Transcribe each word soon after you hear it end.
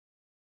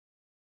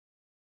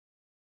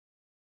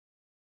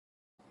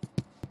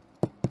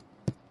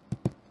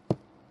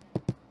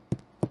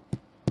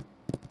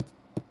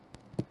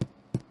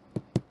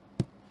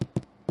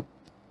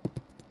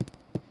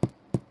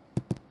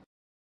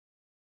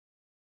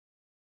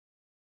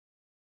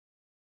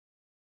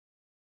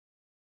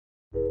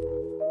What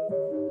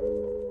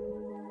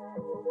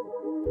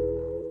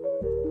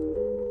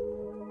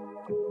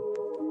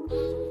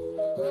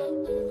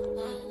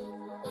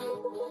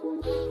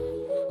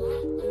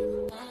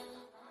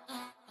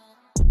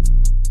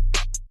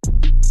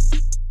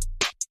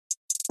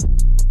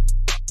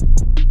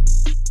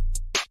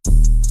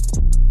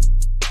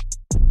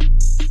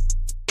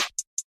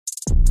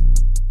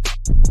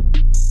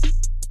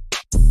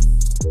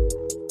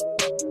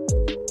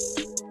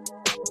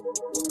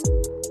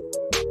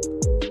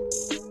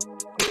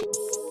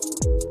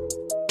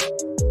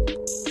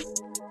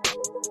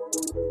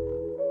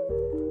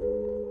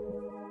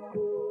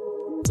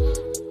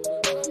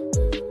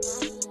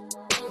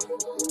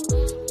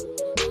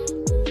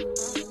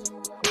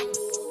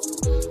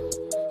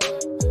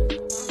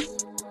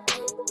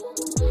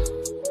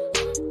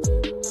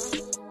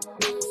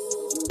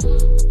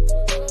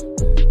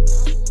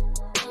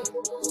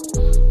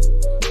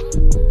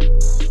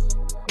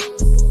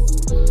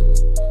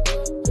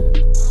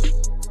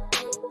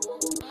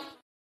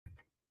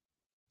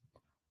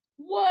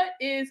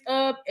is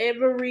up,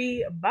 everybody?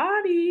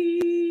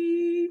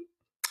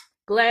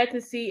 Glad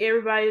to see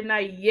everybody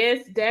tonight.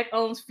 Yes, Dak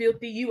owns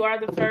Filthy. You are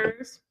the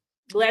first.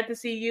 Glad to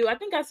see you. I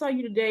think I saw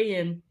you today,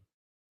 and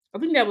I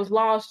think that was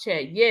Law's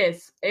chat.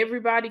 Yes,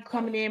 everybody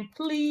coming in.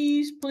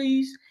 Please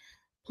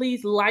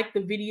like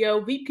the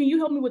video. Veep, can you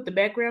help me with the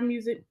background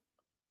music?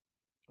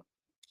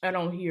 I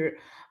don't hear it.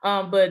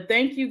 But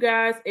thank you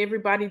guys,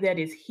 everybody that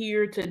is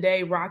here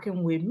today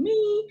rocking with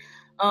me.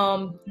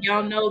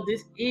 Y'all know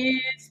this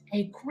is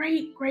a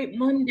great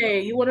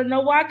Monday. You want to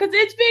know why? Because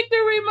it's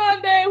Victory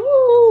Monday.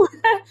 Woo!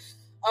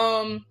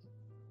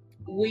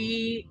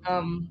 We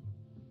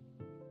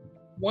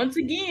once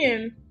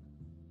again,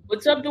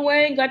 what's up,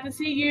 Dwayne? Glad to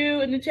see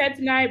you in the chat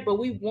tonight. But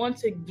we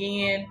once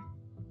again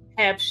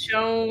have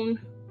shown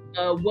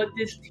what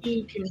this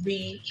team can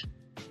be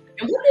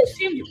and what this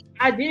team's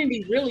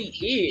identity really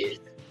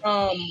is.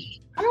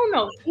 I don't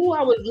know who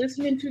I was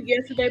listening to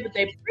yesterday, but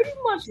they pretty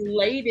much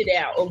laid it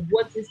out of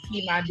what this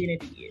team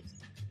identity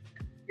is.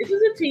 This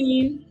is a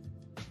team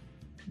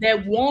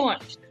that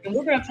wants, and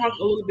we're going to talk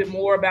a little bit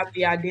more about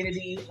the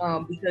identity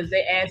because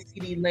they asked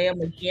CD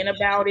Lamb again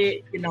about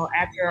it,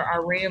 after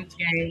our Rams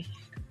game.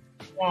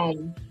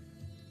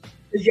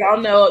 Because y'all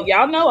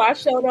know I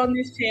showed on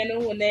this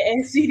channel when they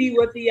asked CD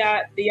what the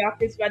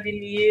offensive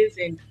identity is,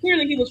 and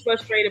clearly he was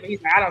frustrated, but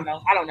he's like, I don't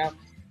know.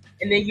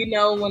 And then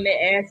when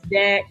they asked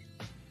Dak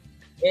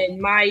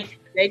and Mike,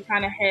 they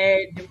kind of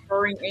had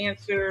deferring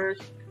answers.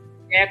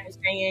 Dak was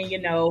saying,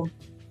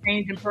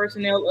 changing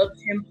personnel up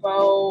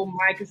tempo.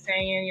 Mike is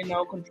saying,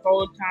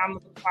 control the time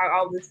of the clock,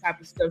 all this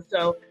type of stuff.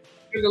 So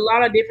there's a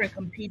lot of different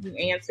competing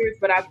answers,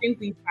 but I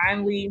think we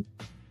finally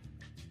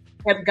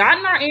have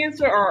gotten our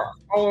answer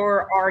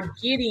or are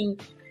getting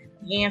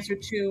the answer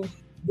to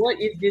what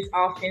is this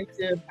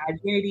offensive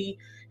identity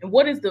and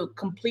what is the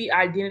complete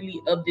identity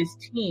of this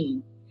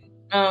team.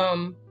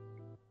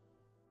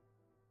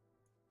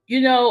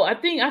 I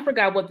think I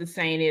forgot what the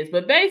saying is,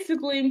 but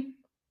basically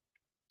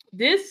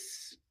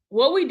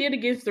what we did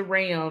against the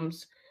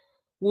Rams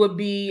would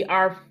be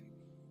our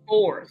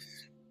fourth,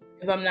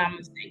 if I'm not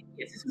mistaken.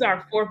 Yes, this is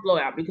our fourth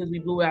blowout because we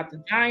blew out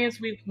the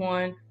Giants week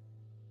 1. It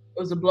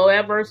was a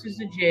blowout versus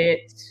the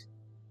Jets,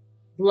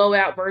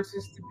 blowout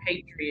versus the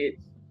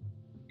Patriots,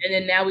 and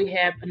then now we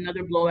have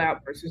another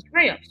blowout versus the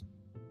Rams.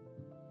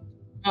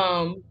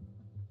 And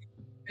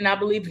I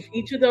believe in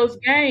each of those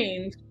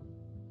games,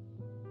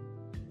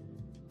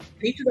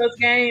 we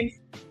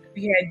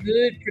had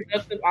good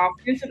productive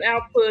offensive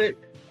output.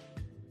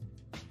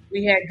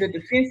 We had good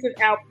defensive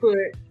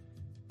output.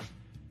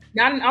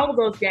 Not in all of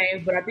those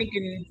games, but I think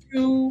in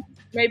 2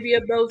 maybe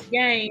of those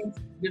games,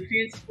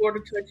 defense scored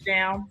a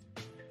touchdown.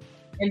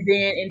 And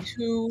then in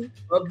 2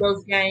 of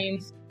those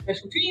games,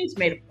 special teams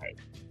made a play.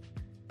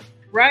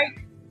 Right?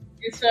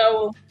 And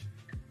so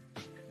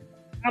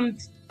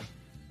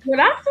what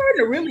I'm starting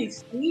to really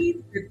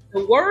see,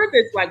 the word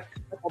that's like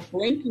a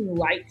blinking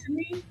light to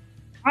me,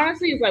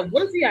 honestly, is like,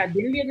 what is the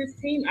identity of this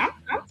team? I'm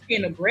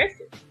being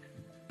aggressive.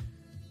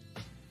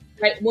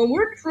 Like, when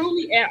we're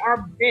truly at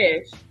our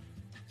best,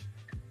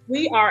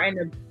 we are an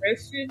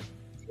aggressive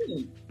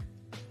team.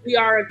 We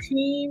are a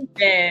team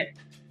that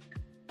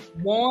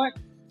wants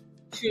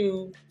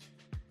to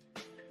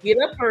get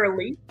up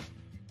early.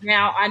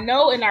 Now, I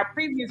know in our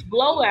previous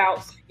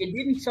blowouts, it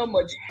didn't so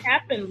much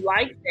happen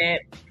like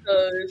that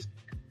because,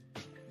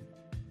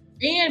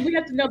 and we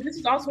have to know this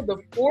is also the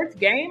 4th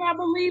game, I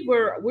believe,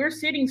 where we're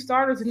sitting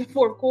starters in the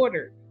 4th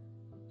quarter.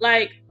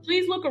 Like,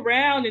 please look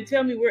around and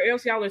tell me where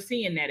else y'all are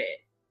seeing that at.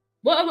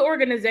 What other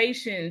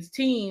organizations,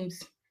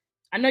 teams,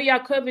 I know y'all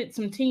covered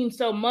some teams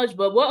so much,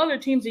 but what other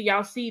teams do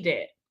y'all see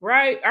that,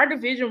 right? Our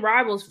division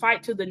rivals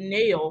fight to the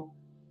nail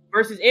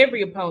versus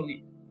every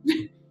opponent.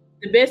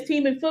 The best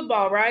team in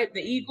football, right? The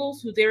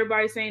Eagles, who's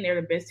everybody saying they're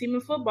the best team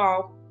in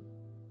football,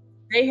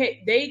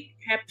 they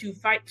have to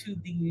fight to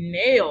the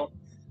nail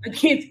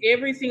against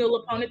every single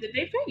opponent that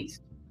they face.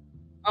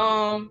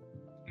 I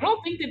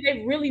don't think that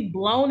they've really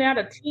blown out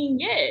a team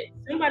yet.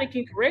 Somebody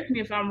can correct me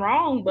if I'm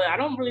wrong, but I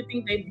don't really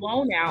think they've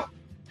blown out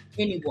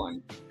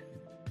anyone.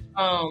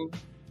 So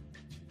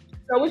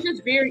it's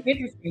just very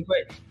interesting.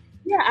 But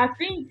yeah, I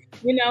think,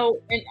 and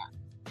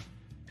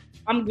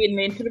I'm getting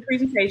into the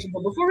presentation.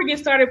 But before we get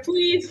started,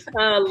 please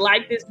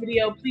like this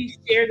video. Please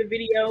share the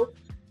video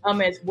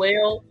as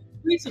well.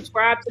 Please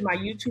subscribe to my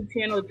YouTube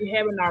channel if you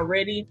haven't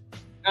already.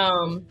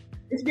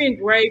 It's been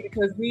great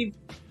because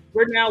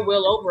we're now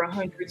well over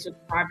 100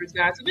 subscribers,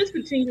 guys. So just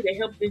continue to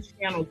help this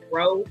channel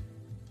grow.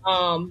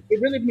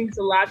 It really means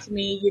a lot to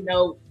me.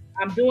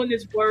 I'm doing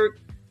this work.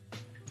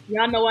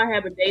 Y'all know I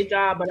have a day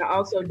job, but I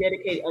also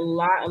dedicate a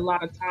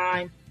lot of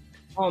time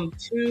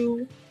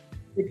to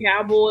the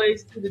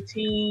Cowboys, to the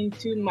team,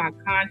 to my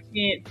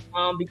content,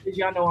 because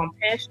y'all know I'm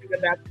passionate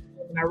about this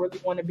and I really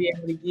want to be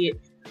able to get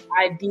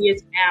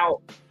ideas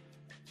out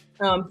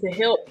to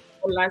help,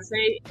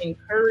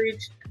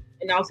 encourage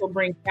and also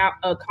bring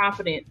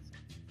confidence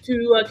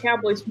to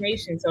Cowboys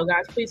Nation. So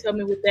guys, please help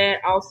me with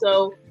that.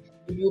 Also,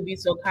 if you'll be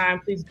so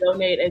kind, please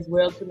donate as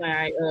well to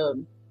my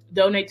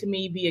donate to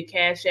me via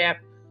Cash App,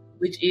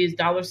 which is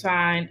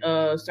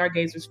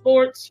 $Stargazers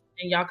Sports.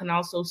 And y'all can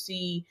also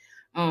see,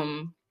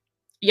 y'all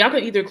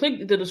can either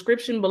click the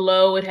description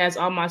below. It has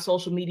all my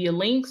social media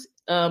links,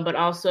 but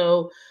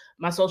also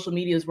my social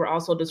medias were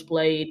also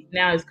displayed.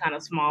 Now it's kind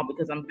of small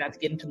because I'm about to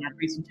get into my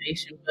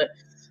presentation, but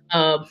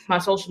my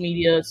social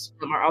medias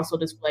are also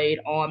displayed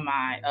on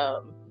my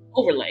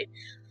overlay.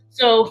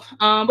 So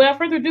without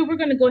further ado, we're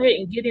going to go ahead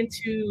and get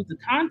into the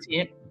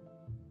content.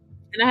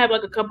 And I have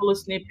like a couple of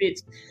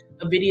snippets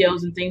of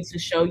videos and things to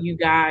show you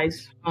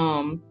guys.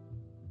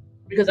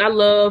 Because I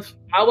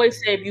always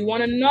say, if you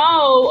want to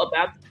know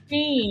about the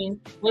team,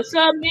 what's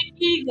up,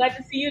 Mickey? Glad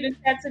to see you this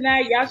chat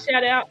tonight. Y'all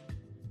shout out.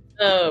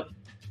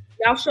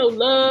 Y'all show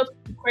love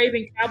to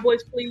Craving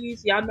Cowboys,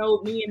 please. Y'all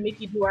know me and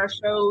Mickey do our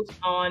shows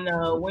on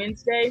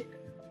Wednesday.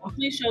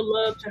 Please show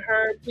love to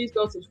her. Please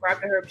go subscribe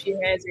to her if she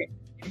hasn't.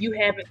 If you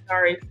haven't,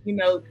 sorry.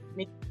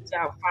 Mickey puts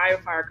out fire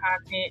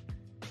content.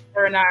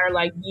 Her and I are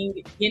like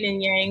yin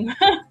and yang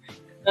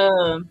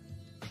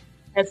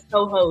as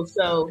co-hosts.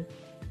 So,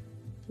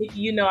 Mickey,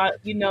 you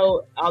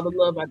know all the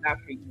love I got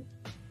for you.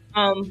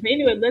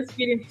 Anyway, let's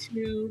get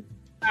into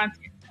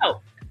content.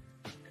 So,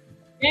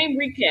 game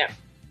recap.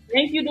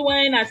 Thank you,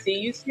 Dwayne. I see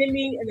you send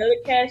me another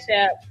Cash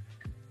App.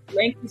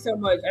 Thank you so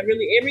much.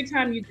 Every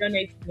time you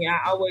donate to me,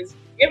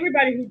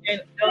 everybody who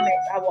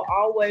donates, I will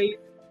always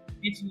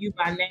mention you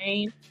by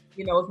name,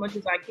 as much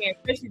as I can,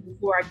 especially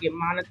before I get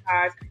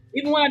monetized.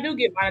 Even when I do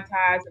get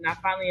monetized and I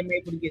finally am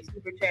able to get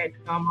super chats,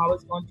 I'm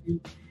always going to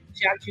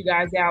shout you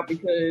guys out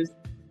because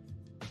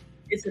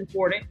it's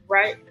important,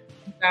 right?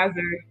 You guys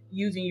are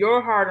using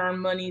your hard-earned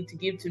money to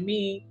give to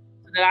me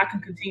so that I can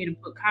continue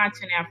to put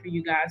content out for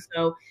you guys.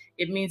 So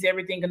it means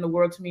everything in the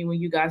world to me when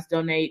you guys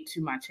donate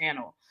to my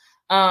channel.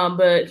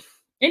 But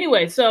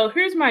anyway, so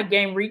here's my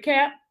game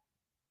recap.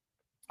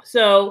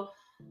 So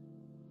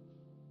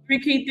 3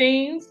 key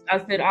things. I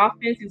said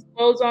offense is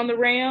closed on the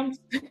Rams.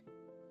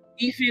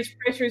 Defense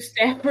pressures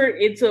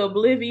Stafford into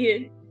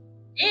oblivion.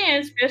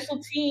 And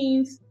special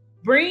teams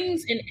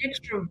brings an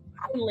extra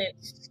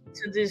violence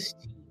to this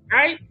team,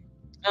 right?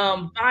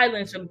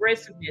 Violence,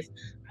 aggressiveness.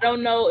 I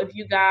don't know if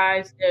you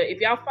guys,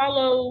 if y'all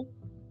follow,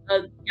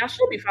 y'all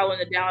should be following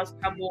the Dallas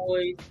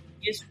Cowboys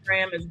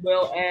Instagram as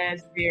well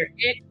as their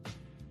X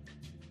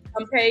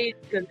page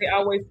because they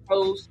always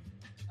post,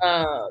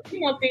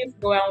 things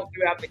go out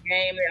throughout the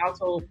game. They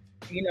also,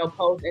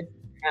 post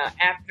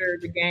after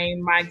the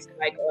game, Mike's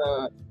like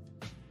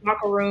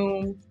locker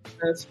room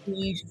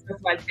speech and stuff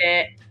like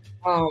that.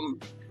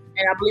 And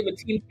I believe a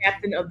team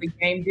captain of the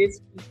game this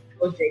week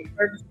was Jay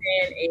Ferguson,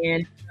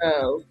 and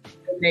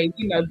when they,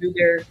 do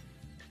their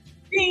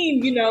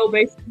team,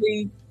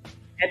 basically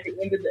at the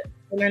end of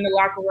when they're in the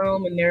locker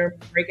room and they're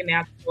breaking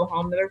out to go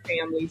home to their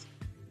families,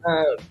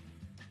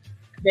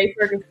 Jay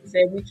Ferguson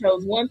said, "We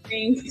chose one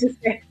thing to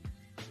say."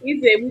 He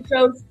said,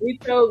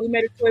 we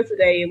made a choice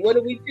today. And what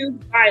did we choose?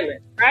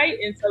 Violence, right?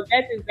 And so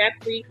that's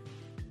exactly,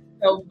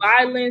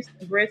 violence,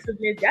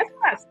 aggressiveness, that's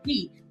what I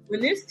see.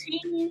 When this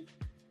team,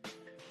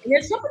 and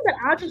it's something that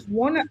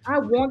I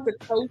want the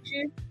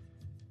coaches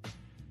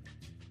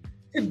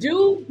to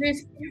do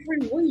this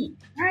every week,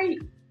 right?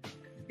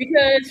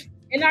 Because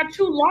in our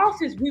 2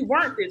 losses, we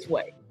weren't this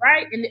way,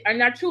 right? And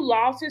in our 2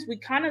 losses, we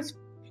kind of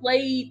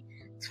played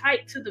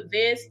tight to the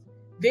vest,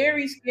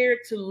 very scared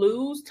to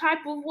lose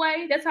type of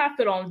way. That's how I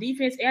feel on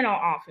defense and on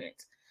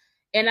offense.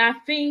 And I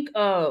think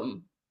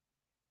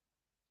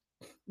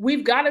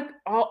we've got to,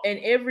 in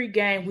every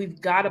game,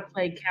 we've got to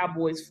play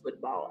Cowboys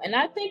football. And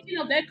I think,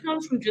 that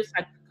comes from just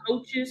like the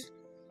coaches.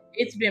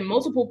 It's been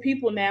multiple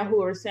people now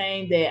who are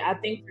saying that I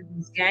think for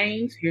these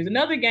games, here's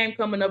another game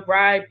coming up,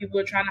 right? People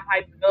are trying to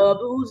hype it up.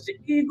 Who's the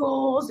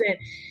Eagles and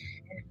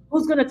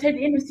who's going to take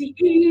the NFC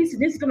East?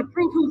 And this is going to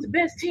prove who's the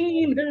best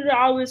team,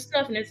 all this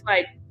stuff. And it's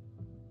like,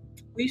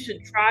 we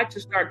should try to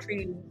start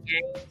treating these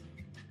games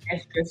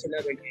as just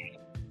another game.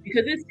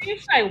 Because it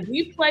seems like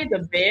we play the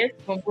best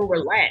when we're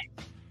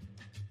relaxed.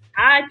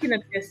 I can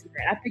attest to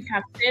that. I think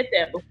I've said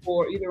that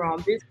before, either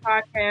on this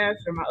podcast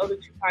or my other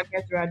 2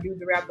 podcasts that I do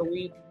throughout the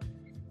week,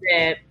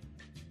 that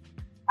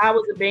I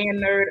was a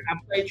band nerd. I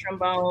played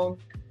trombone.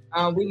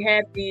 We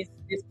had this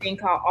thing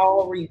called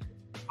all region.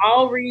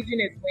 All region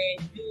is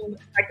when you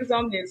practice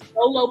on this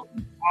solo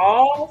piece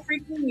all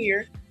freaking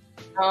year.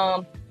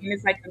 And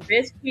it's like the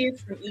best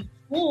kids from each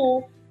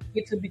school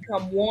get to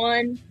become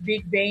one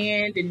big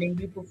band, and then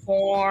you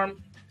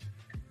perform.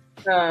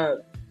 Uh,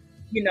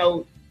 you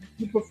know,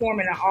 you perform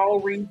in an all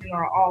region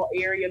or all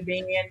area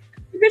band.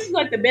 This is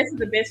like the best of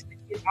the best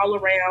kids all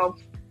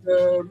around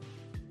the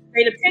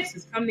state of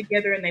Texas come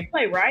together and they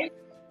play, right?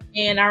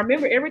 And I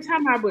remember every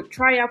time I would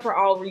try out for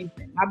all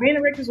region, my band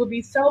directors would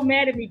be so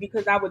mad at me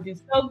because I would do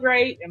so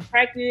great and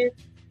practice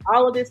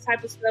all of this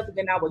type of stuff, and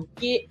then I would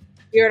get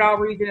here at all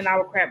region and I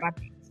would crap my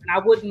pants and I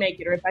wouldn't make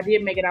it, or if I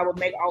did make it, I would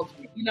make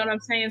alternate. You know what I'm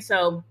saying?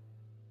 So,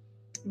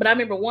 but I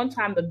remember one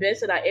time the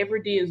best that I ever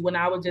did is when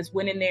I was just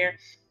went in there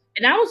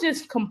and I was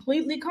just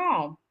completely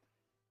calm.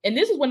 And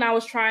this is when I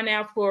was trying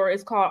out for,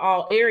 it's called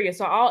all area.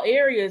 So all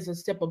area is a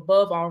step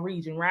above all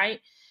region, right?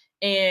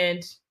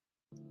 And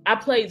I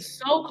played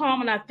so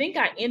calm, and I think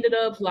I ended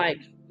up like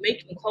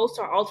making close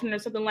to alternate or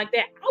something like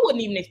that. I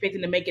wasn't even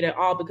expecting to make it at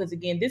all because,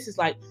 again, this is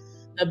like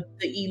the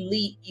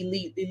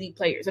elite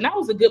players. And I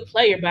was a good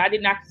player, but I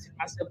did not consider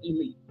myself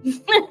elite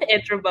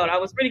at trombone. I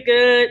was pretty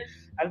good.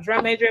 I was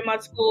drum major at my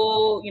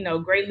school, you know,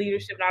 great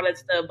leadership and all that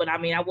stuff. But I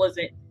mean, I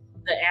wasn't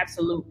the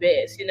absolute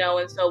best, you know.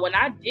 And so when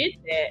I did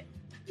that,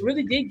 it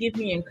really did give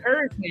me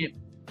encouragement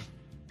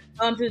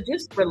to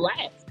just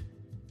relax.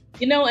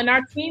 You know, and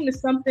our team is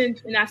something,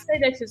 and I say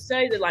that to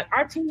say that, like,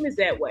 our team is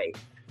that way.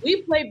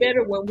 We play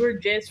better when we're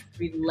just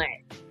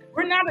relaxed.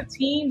 We're not a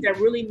team that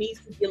really needs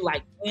to get,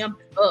 like,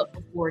 amped up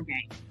before a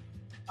game.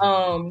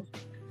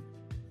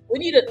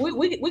 We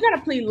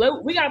gotta play low.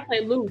 We gotta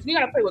play loose. We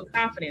gotta play with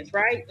confidence,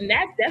 right? And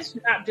that's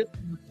not just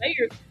from the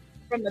players,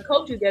 from the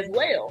coaches as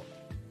well.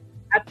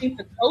 I think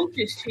the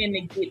coaches tend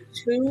to get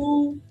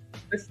too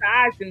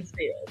beside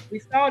themselves. We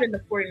saw it in the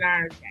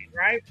 49ers game,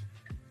 right?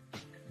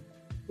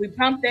 We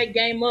pumped that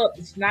game up.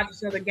 It's not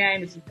just another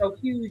game. It's so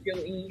huge,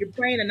 and you're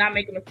playing and not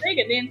making a mistake,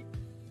 and then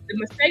the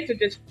mistakes are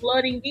just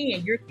flooding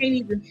in. You can't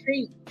even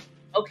think,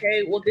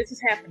 okay, well, this is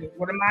happening.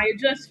 What are my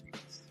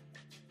adjustments?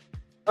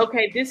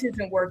 Okay, this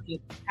isn't working.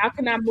 How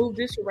can I move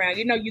this around?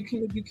 You know, you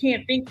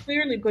can't think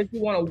clearly because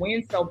you want to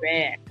win so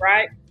bad,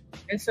 right?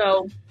 And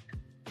so,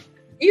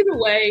 either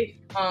way,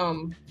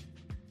 I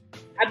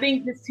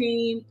think this,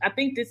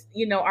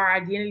 you know, our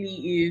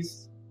identity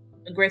is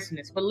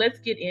aggressiveness. But let's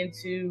get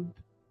into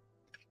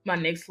my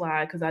next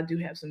slide because I do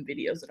have some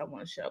videos that I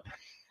want to show.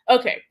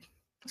 Okay,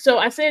 so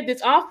I said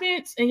this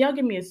offense, and y'all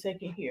give me a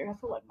second here. I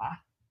feel like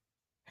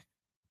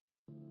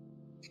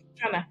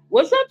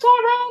what's up,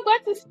 Tyrone?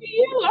 Glad to see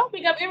you. I don't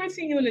think I've ever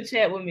seen you in the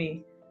chat with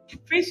me.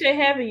 Appreciate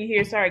having you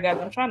here. Sorry, guys,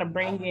 I'm trying to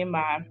bring in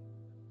my.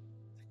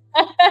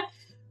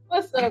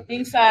 What's up,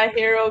 Eastside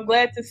Harold?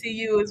 Glad to see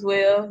you as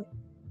well.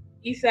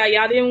 Eastside,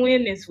 y'all didn't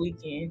win this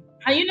weekend.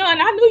 You know,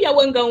 and I knew y'all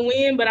wasn't gonna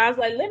win, but I was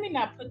like, let me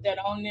not put that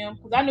on them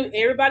because I knew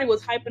everybody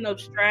was hyping up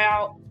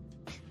Stroud,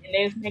 and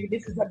they was thinking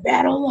this is a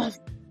battle of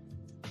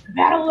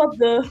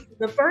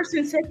the first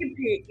and second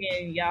pick,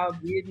 and y'all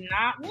did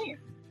not win.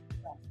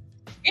 So,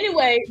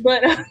 anyway,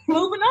 but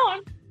moving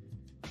on.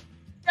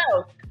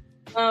 So,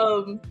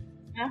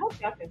 I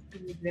hope y'all can see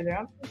me better.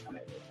 I'm still kind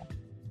of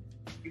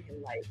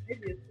freaking light.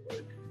 Maybe it's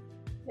worse.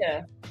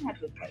 Yeah, I'm not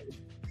just like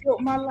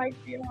tilt my light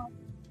here on.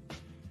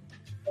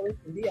 So it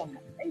can be on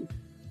my face.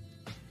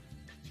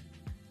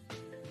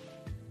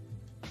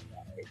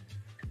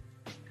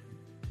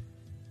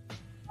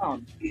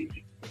 I'm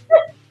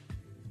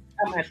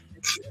gonna have to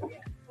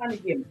trying to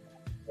get me.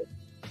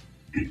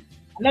 I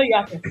know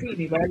y'all can see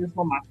me, but I just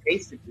want my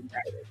face to be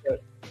brighter.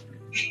 But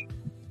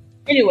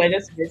anyway,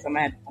 that's this. I'm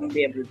gonna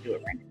be able to do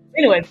it right now.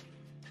 Anyway,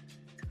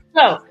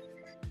 so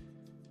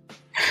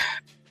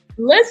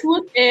let's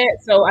look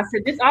at. So I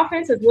said this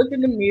offense has looked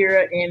in the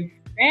mirror and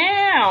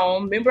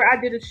found. Remember, I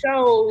did a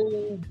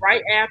show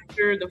right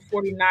after the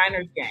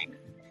 49ers game,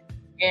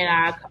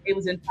 and it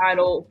was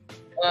entitled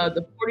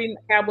the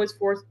Cowboys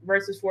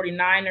versus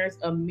 49ers,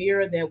 a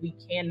mirror that we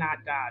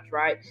cannot dodge,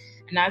 right?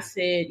 And I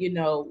said, you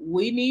know,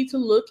 we need to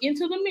look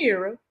into the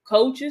mirror,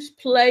 coaches,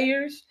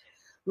 players,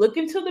 look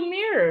into the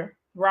mirror,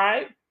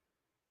 right?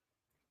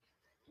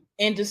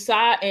 And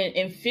decide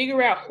and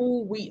figure out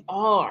who we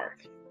are.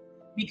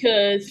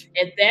 Because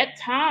at that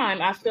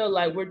time, I felt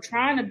like we're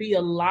trying to be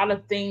a lot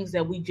of things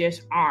that we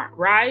just aren't,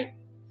 right?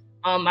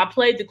 I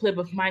played the clip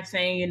of Mike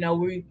saying, you know,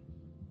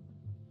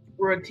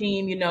 we're a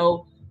team, you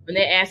know, when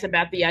they asked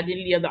about the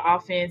identity of the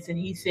offense, and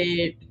he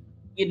said,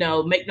 you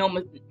know, make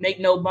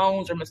no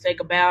bones or mistake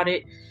about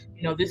it.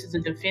 You know, this is a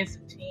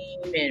defensive team,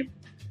 and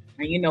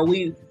you know,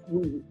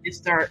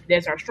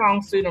 that's our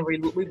strong suit, and we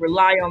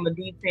rely on the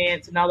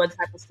defense and all that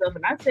type of stuff.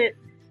 And I said,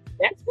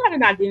 that's not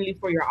an identity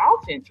for your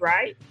offense,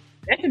 right?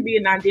 That can be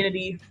an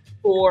identity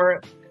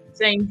for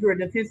saying you're a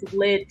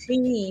defensive-led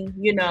team,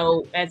 you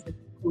know, as a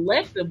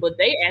collective. But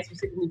they asked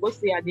specifically, what's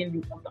the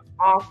identity of the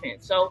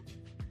offense? So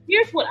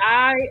here's what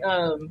I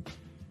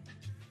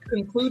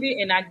concluded,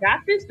 and I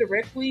got this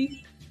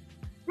directly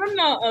from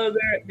no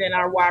other than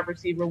our wide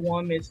receiver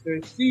one,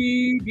 Mr.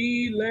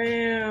 C.D.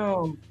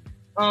 Lamb.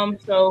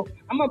 So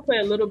I'm gonna play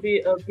a little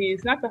bit of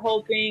his, not the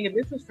whole thing. And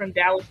this was from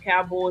Dallas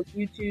Cowboys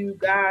YouTube,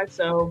 guys.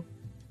 So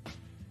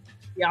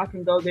y'all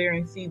can go there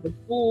and see the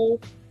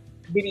full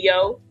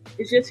video.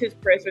 It's just his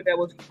presser that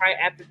was right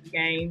after the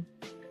game.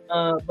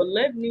 But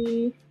let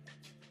me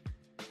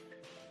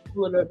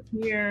pull it up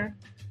here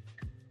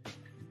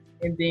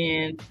and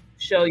then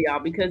show y'all,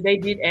 because they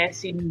did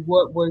ask CD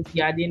what was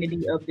the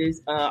identity of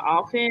this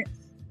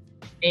offense,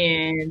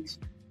 and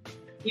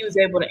he was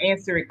able to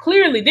answer it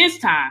clearly this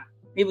time.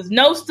 It was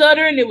no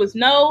stuttering. It was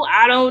no,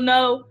 I don't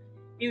know.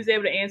 He was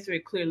able to answer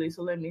it clearly.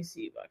 So let me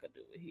see if I can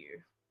do it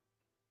here.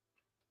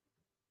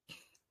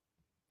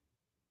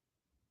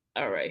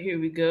 All right,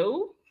 here we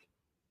go.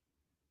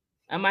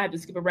 I might have to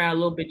skip around a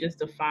little bit just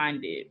to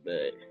find it,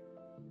 but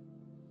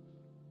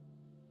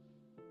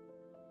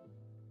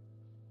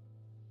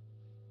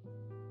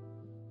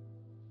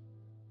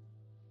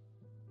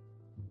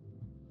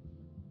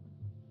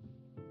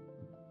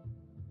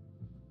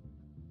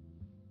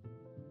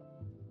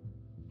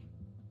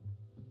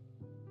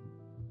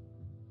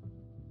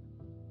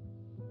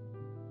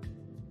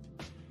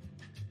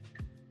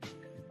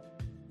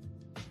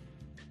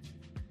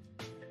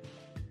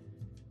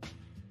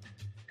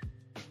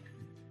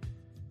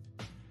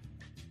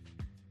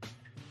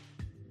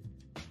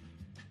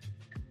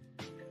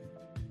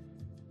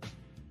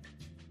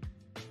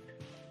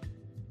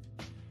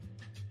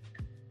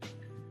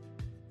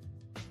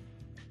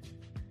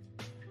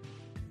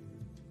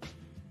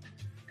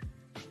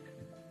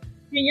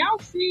can y'all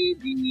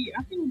see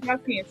I think y'all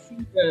can't see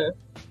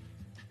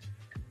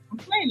I'm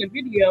playing the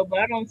video, but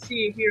I don't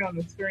see it here on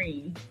the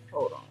screen.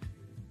 Hold on.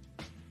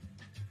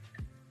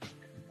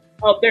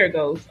 Oh, there it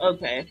goes.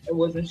 Okay. It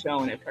wasn't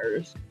showing at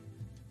first.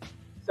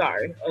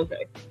 Sorry.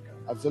 Okay.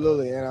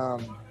 Absolutely.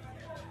 And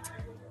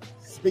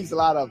speaks a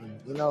lot of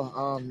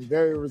them,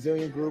 very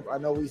resilient group. I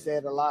know we say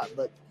it a lot,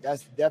 but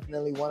that's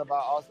definitely one of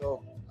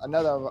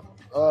another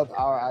of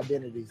our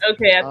identities.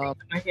 Okay, I think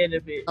I hit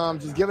a bit.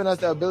 Just giving us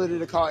the ability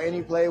to call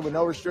any play with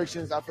no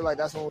restrictions. I feel like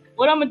that's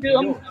what I'm gonna do.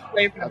 I'm gonna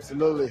play for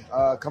absolutely.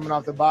 Coming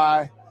off the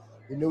bye,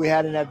 we knew we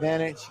had an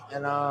advantage,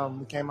 and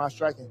we came out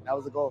striking. That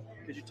was the goal.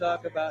 Could you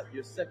talk about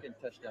your second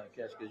touchdown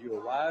catch, because you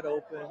were wide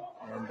open,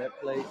 and that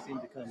play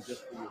seemed to come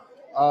just for you?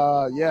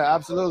 Yeah,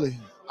 absolutely.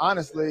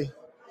 Honestly,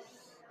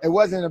 it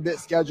wasn't a bit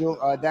scheduled.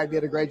 Dak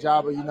did a great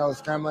job of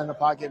scrambling in the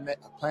pocket,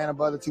 playing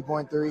above the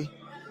 2.3.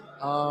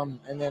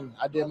 And then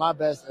I did my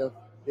best of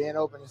being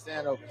open and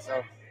staying open.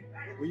 So,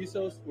 were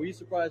you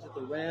surprised that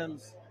the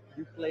Rams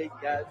you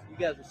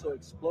guys were so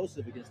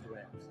explosive against the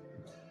Rams?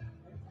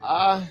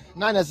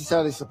 Not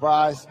necessarily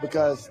surprised,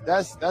 because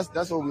that's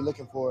what we're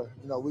looking for,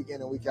 week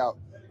in and week out.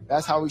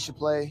 That's how we should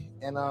play,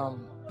 and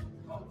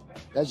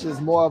that's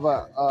just more of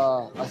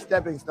a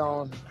stepping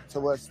stone to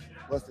what's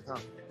to come.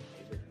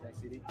 Thanks,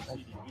 CD.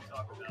 CD, we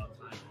talk about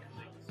time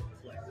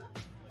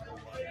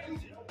and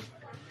things.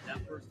 That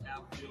first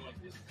half feel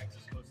like this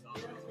Texas Coast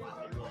offense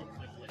finally really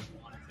clicked like you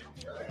wanted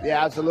to.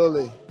 Yeah,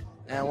 absolutely.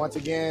 And once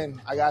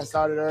again, I got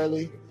started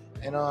early,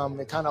 and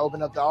it kind of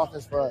opened up the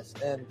offense for us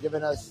and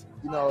giving us,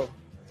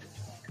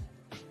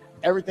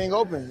 everything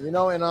open,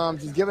 and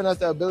just giving us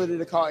the ability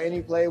to call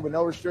any play with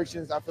no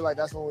restrictions. I feel like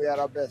that's when we at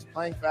our best,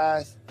 playing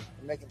fast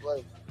and making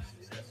plays.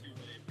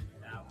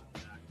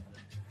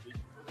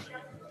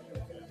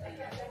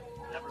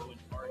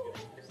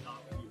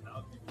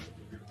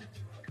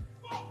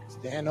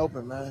 Stand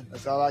open, man.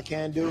 That's all I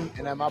can do.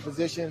 And at my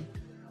position,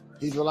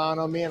 he's relying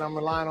on me and I'm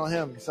relying on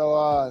him.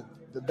 So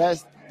the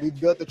best, we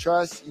built the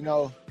trust,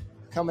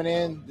 coming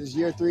in this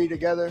year 3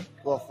 together.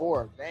 Well,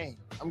 4. Dang,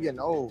 I'm getting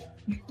old.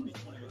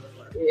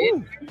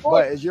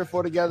 But it's year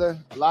 4 together.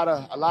 A lot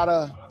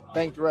of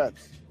banked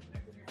reps.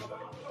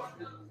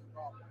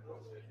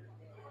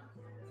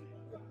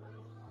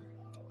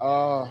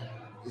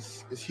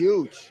 It's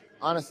huge,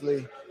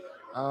 honestly.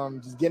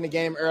 Just getting the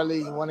game early.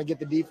 You want to get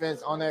the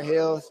defense on their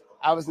heels.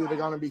 Obviously, they're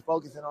going to be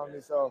focusing on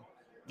me, so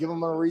give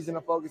them a reason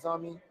to focus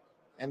on me,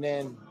 and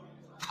then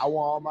I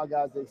want all my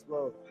guys to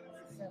explode.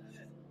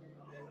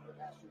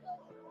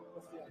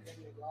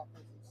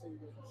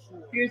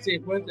 Here's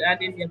it. What's the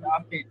identity of the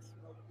offense?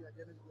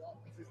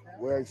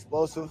 We're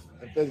explosive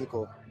and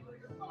physical,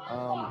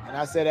 and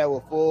I say that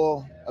with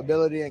full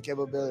ability and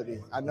capability.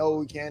 I know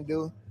what we can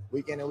do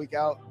week in and week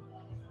out,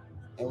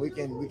 and we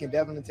can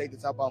definitely take the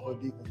top off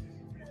of defense.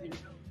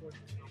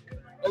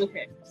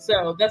 Okay,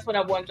 so that's what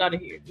I wanted y'all to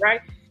hear,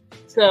 right?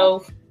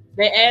 So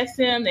they asked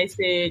him, they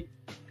said,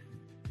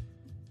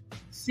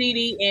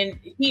 CD, and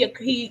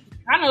he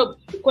kind of,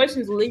 the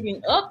questions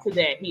leading up to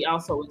that, he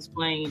also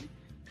explained,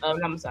 I'm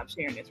going to stop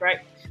sharing this,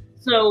 right?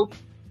 So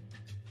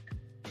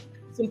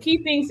some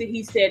key things that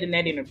he said in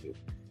that interview.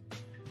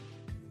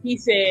 He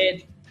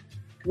said,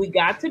 we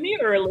got to me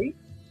early.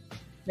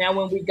 Now,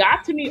 when we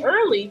got to me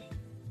early,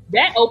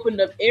 that opened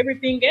up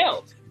everything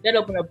else. That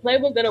opened up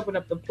playbook, that opened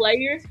up the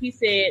players. He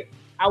said,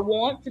 I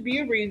want to be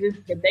a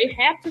reason that they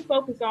have to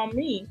focus on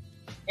me.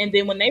 And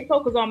then when they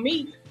focus on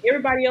me,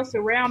 everybody else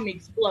around me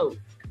explodes.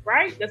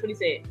 right? That's what he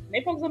said. When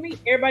they focus on me,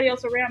 everybody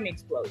else around me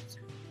explodes.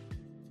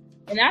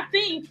 And I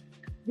think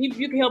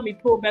you can help me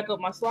pull back up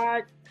my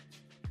slide.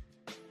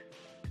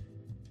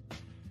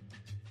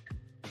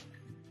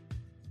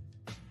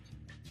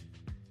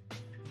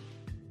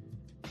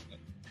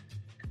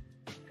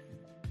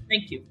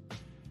 Thank you.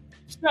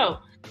 So,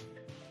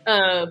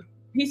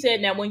 he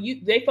said, now when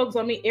they focus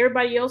on me,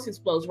 everybody else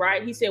explodes,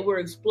 right? He said we're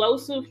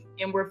explosive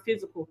and we're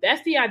physical.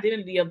 That's the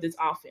identity of this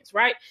offense,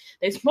 right?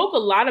 They spoke a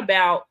lot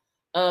about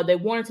they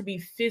wanted to be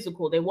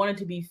physical. They wanted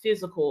to be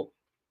physical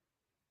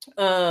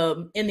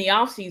in the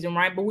offseason,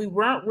 right? But we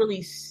weren't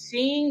really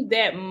seeing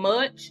that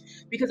much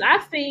because I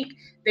think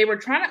they were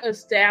trying to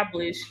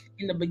establish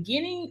in the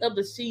beginning of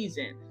the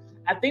season,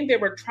 I think they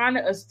were trying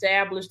to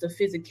establish the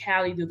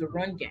physicality through the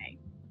run game.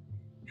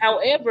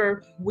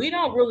 However, we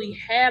don't really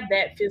have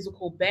that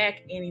physical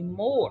back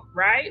anymore,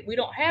 right? We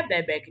don't have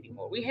that back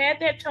anymore. We had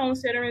that tone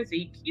setter in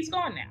Zeke. He's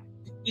gone now.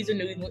 He's a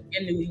New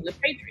England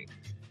Patriot.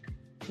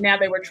 Now,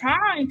 they were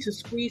trying to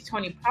squeeze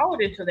Tony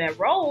Pollard into that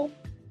role,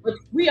 but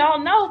we all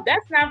know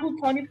that's not who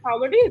Tony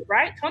Pollard is,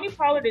 right? Tony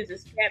Pollard is a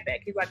scat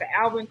back. He's like an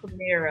Alvin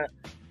Kamara.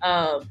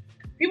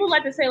 People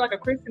like to say like a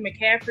Christian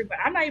McCaffrey, but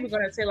I'm not even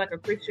going to say like a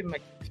Christian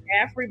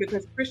McCaffrey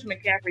because Christian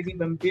McCaffrey's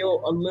even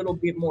built a little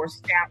bit more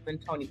stout than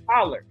Tony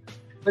Pollard.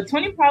 But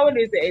Tony Pollard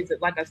is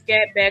like a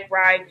scat back,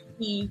 right?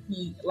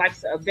 He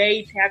likes to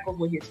evade tackles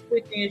with his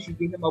quickness. You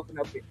get him open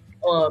up,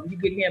 you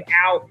get him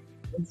out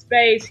in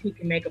space. He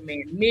can make a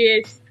man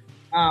miss.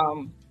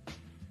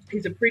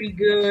 He's a pretty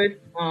good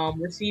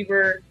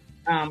receiver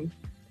out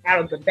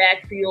of the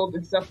backfield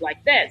and stuff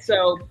like that.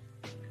 So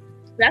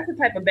that's the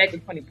type of back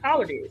that Tony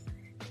Pollard is.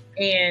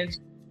 And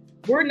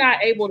we're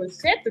not able to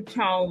set the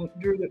tone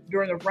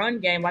during the run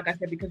game, like I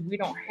said, because we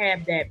don't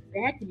have that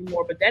back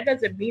anymore. But that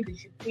doesn't mean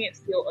that you can't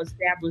still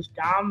establish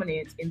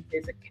dominance in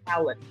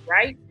physicality,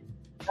 right?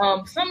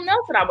 Something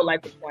else that I would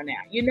like to point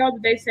out, that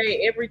they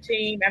say every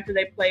team after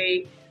they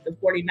play the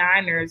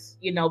 49ers,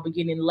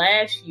 beginning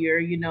last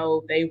year,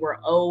 they were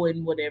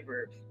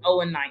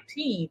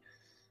 0-19.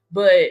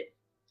 But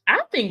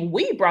I think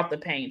we brought the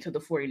pain to the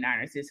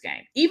 49ers this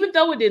game, even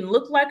though it didn't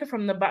look like it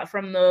from the box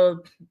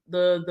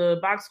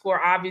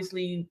score.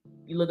 Obviously,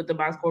 you look at the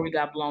box score, we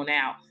got blown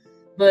out.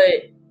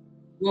 But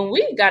when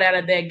we got out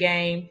of that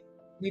game,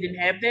 we didn't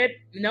have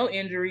no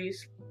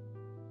injuries.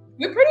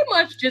 We pretty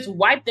much just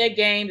wiped that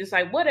game. It's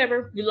like,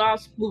 whatever, we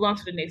lost, move on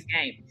to the next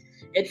game.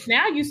 And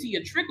now you see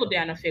a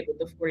trickle-down effect with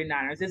the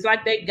 49ers. It's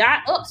like they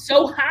got up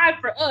so high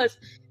for us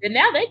that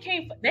now they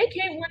can't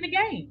win the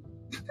game.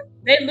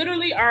 They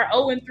literally are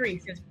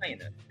 0-3 since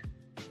playing us.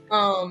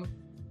 And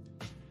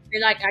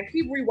like I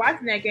keep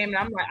rewatching that game, and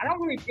I'm like, I don't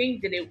really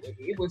think that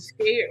it was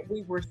scared.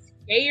 We were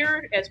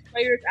scared as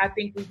players. I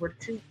think we were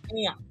too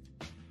amped.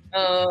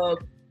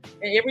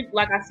 And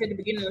like I said at the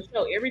beginning of the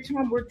show, every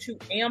time we're too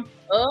amped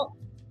up,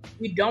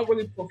 we don't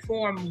really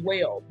perform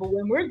well. But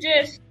when we're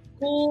just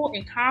cool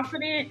and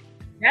confident,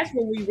 that's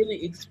when we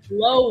really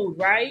explode,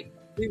 right?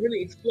 We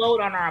really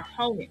explode on our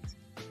opponents.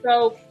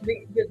 So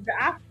the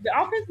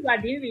offensive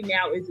identity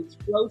now is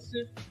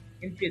explosive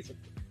and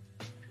physical.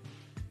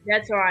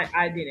 That's our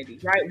identity,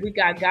 right? We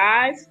got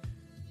guys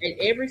at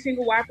every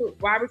single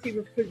wide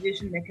receiver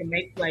position that can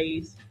make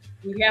plays.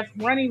 We have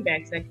running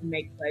backs that can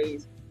make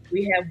plays.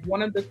 We have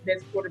one of the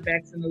best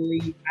quarterbacks in the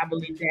league. I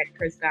believe Dak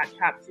Prescott,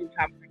 top 2,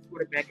 top 3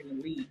 quarterback in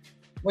the league.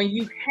 When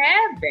you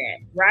have that,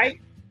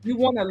 right, you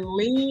want to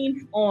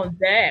lean on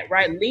that,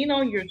 right? Lean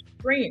on your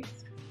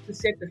strengths to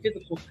set the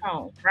physical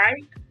tone,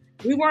 right?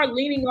 We weren't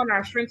leaning on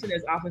our strengths in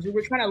this offense. We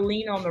were trying to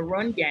lean on the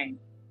run game.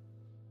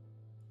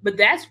 But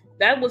that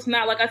was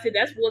not, like I said,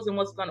 that wasn't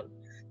what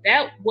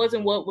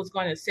was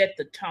going to set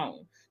the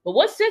tone. But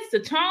what sets the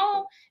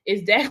tone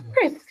is Dak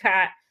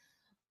Prescott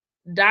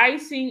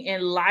dicing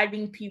and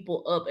lighting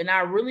people up. And I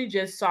really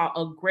just saw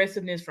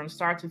aggressiveness from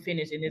start to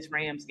finish in this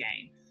Rams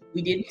game.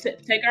 We didn't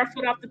take our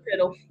foot off the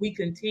pedal. We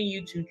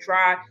continued to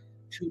try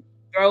to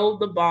throw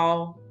the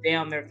ball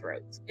down their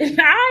throats. And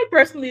I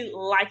personally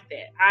like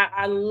that.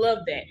 I love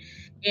that.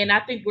 And I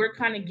think we're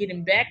kind of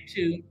getting back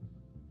to,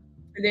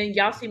 and then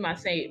y'all see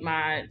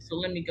so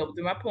let me go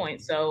through my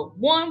points. So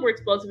 1, we're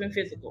explosive and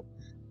physical.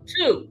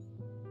 2,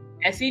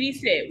 as CD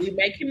said, we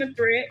make him a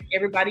threat.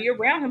 Everybody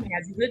around him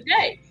has a good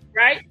day,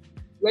 right?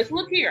 Let's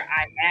look here.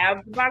 I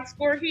have the box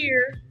score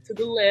here to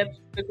the left,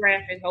 the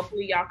graphic.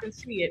 Hopefully y'all can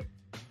see it.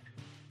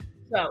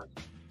 So,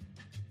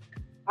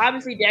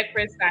 obviously, Dak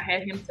Prescott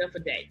had himself a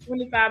day.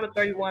 25 of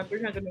 31,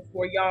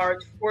 304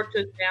 yards, 4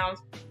 touchdowns,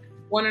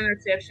 1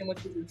 interception,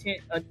 which was a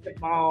tip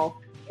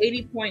ball,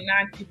 80.9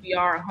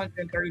 QPR,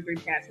 133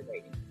 passer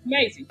rating.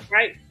 Amazing,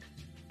 right?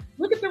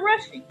 Look at the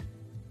rushing.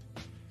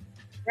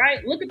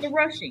 Right? Look at the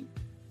rushing.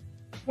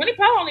 Tony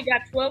Pollard only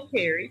got 12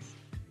 carries.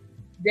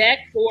 Dak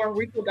 4,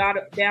 Rico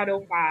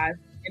Dowdle 5,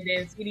 and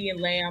then CD and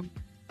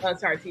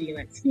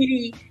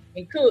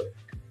Cook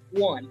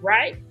 1,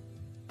 right?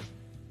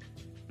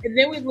 And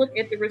then we look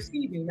at the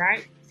receiving,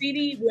 right?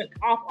 CD went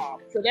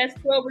off. So that's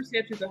 12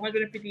 receptions,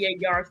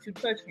 158 yards, 2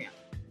 touchdowns.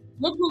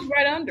 Look who's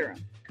right under him.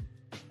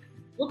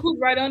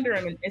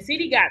 And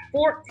CD got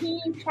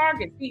 14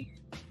 targets.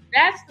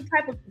 That's the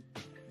type of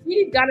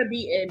he's got to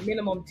be at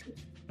minimum 10,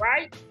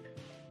 right?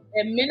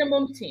 At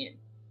minimum 10.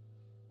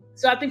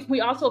 So I think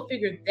we also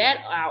figured that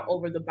out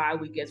over the bye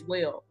week as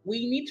well.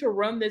 We need to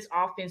run this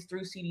offense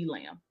through CeeDee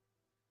Lamb.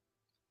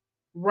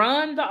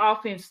 Run the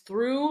offense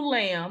through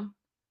Lamb,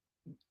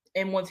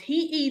 and once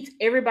he eats,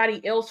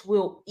 everybody else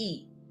will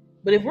eat.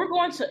 But if we're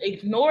going to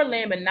ignore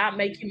Lamb and not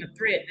make him a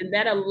threat, then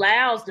that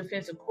allows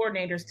defensive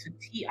coordinators to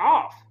tee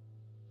off,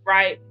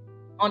 right,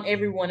 on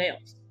everyone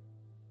else.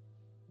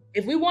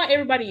 If we want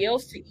everybody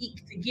else to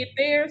eat to get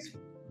theirs,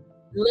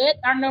 let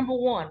our number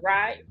one,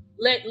 right?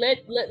 Let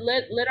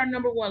our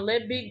number one,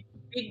 let Big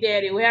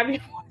Daddy, whatever you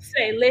want to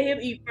say, let him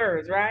eat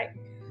first, right?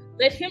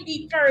 Let him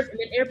eat first, and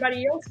then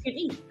everybody else can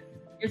eat.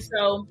 And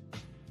so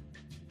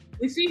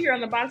we see here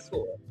on the box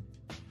score,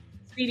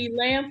 CeeDee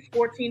Lamb,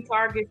 14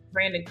 targets,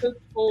 Brandon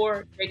Cooks,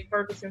 4, Jake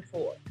Ferguson,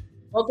 4.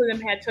 Both of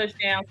them had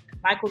touchdowns,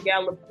 Michael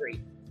Gallup,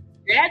 3.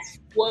 That's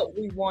what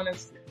we want to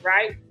see,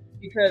 right?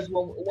 Because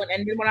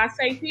when I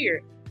say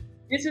here,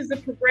 this is the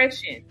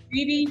progression.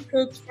 CeeDee,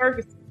 Cooks,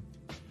 Ferguson.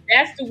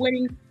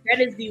 That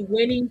is the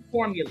winning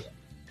formula.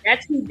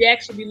 That's who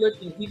Dak should be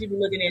looking. He should be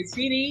looking at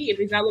CeeDee. If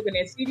he's not looking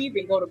at CeeDee,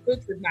 then go to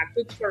Cooks. If not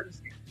Cooks,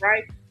 Ferguson,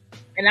 right?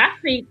 And I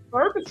think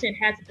Ferguson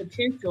has the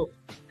potential.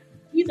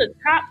 He's a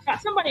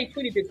top. Somebody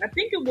tweeted this. I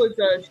think it was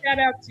a shout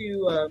out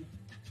to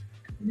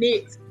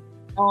Nick's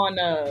on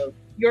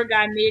your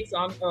guy Nick's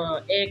on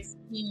X.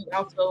 He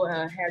also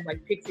has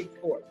like Pick 6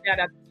 Sports. Shout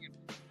out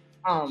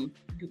to him.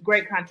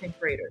 Great content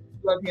creator.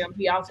 Love him.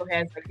 He also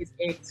has like his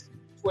X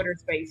Twitter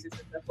spaces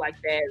and stuff like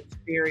that. It's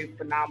very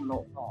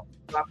phenomenal.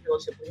 So I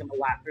fellowship with him a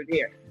lot through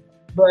there.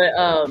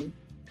 But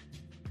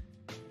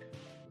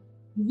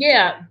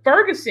yeah,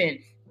 Ferguson.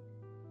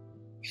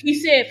 He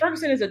said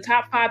Ferguson is a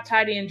top 5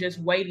 tight end just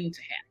waiting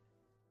to happen.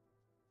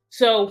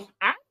 So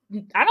I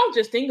don't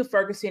just think of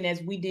Ferguson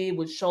as we did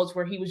with Schultz,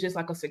 where he was just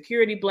like a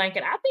security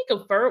blanket. I think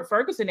of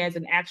Ferguson as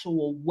an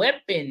actual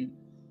weapon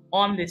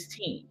on this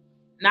team.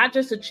 Not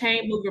just a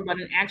chain mover, but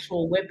an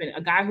actual weapon,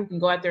 a guy who can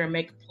go out there and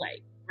make a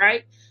play,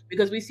 right?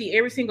 Because we see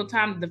every single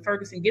time that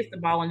Ferguson gets the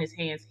ball in his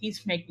hands,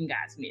 he's making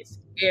guys miss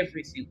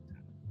every single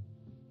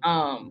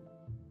time.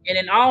 And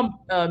in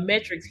all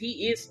metrics,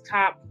 he is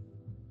top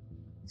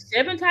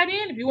 7 tight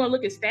end. If you want to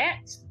look at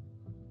stats,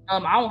 I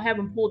don't have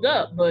them pulled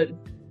up, but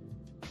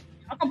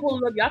y'all can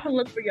pull it up. Y'all can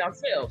look for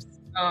yourselves.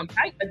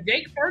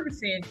 Jake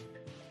Ferguson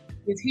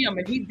is him,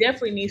 and he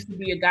definitely needs to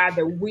be a guy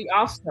that we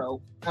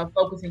also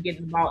focus on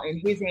getting the ball in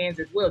his hands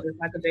as well, just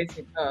like a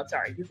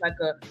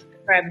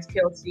Travis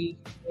Kelce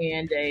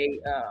and a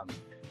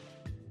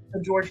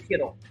George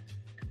Kittle.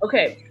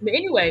 Okay, but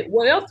anyway,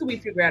 what else do we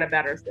figure out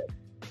about ourselves?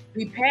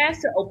 We pass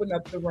to open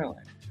up the run,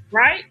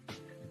 right?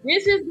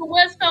 This is the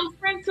West Coast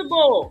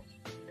principle.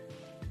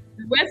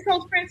 The West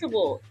Coast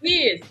principle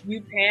is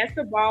you pass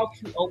the ball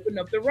to open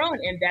up the run,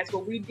 and that's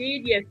what we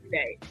did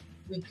yesterday.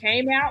 We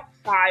came out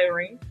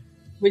firing,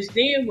 which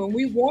then when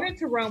we wanted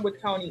to run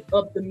with Tony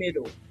up the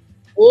middle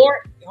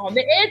or on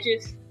the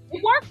edges,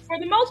 it worked for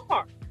the most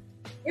part.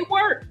 It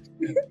worked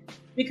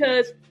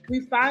because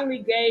we finally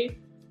gave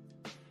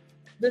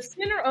the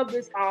center of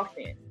this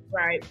offense,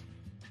 right?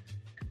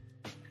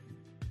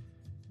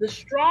 The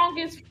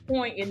strongest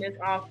point in this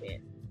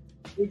offense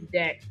is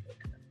Dak.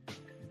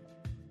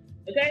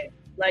 Okay?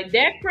 Like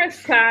Dak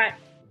Prescott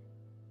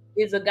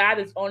is a guy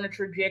that's on a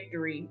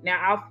trajectory.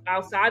 Now,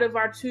 outside of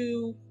our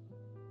 2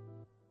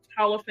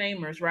 Hall of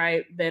Famers,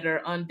 right, that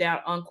are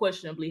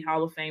unquestionably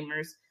Hall of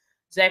Famers,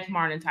 Zach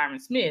Martin and Tyron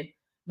Smith.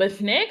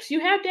 But next, you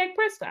have Dak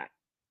Prescott.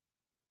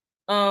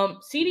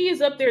 CeeDee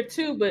is up there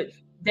too, but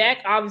Dak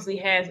obviously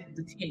has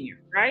the tenure,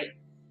 right?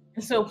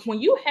 And so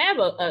when you have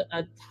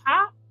a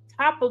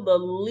top of the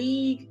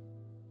league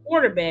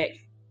quarterback,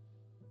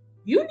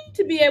 you need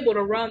to be able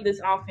to run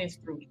this offense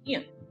through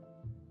him,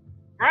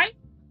 right?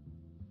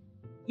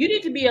 You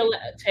need to be able to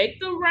take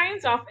the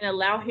reins off and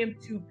allow him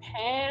to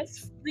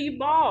pass the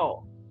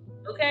ball,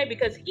 okay?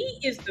 Because he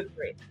is the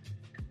threat.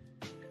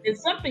 And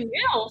something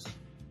else,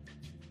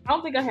 I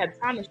don't think I have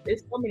time to.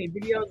 There's so many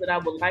videos that I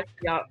would like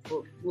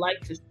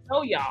to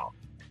show y'all.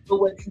 But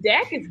what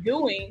Dak is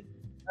doing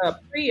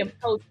pre and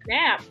post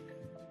snap,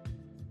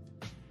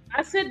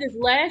 I said this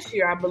last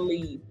year, I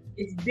believe.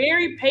 It's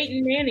very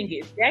Peyton Manning.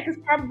 Dak is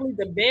probably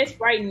the best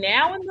right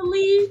now in the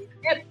league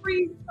at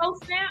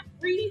post snap.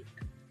 He's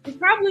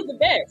probably the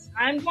best.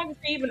 I'm going to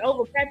say even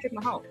over Patrick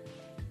Mahomes.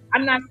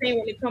 I'm not saying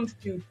when it comes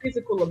to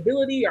physical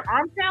ability or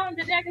arm talent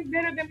that Dak is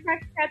better than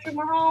Patrick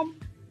Mahomes.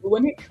 But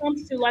when it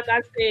comes to, like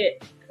I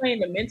said, playing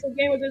the mental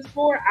game of this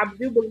sport, I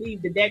do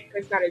believe that Dak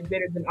Prescott is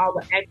better than all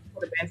the active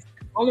quarterbacks.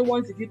 The only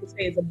ones that you could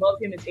say is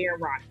above him is Aaron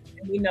Rodgers.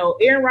 And we know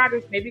Aaron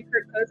Rodgers, maybe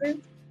Kirk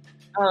Cousins.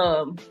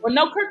 Kirk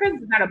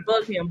Cousins is not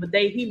above him, but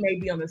he may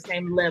be on the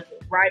same level,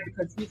 right?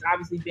 Because he's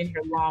obviously been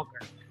here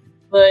longer.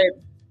 But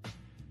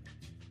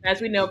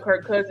as we know,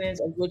 Kirk Cousins,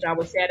 of which I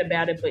was sad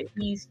about it, but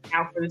he's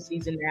out for the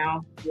season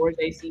now. George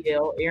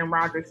ACL, Aaron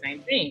Rodgers,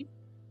 same thing.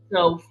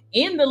 So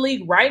in the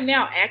league right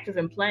now, active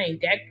and playing,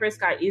 Dak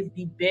Prescott is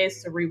the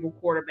best cerebral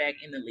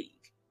quarterback in the league.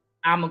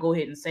 I'm gonna go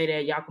ahead and say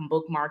that. Y'all can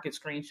bookmark it,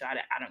 screenshot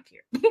it. I don't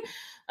care.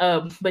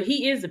 But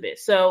he is the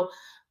best. So,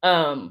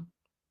 and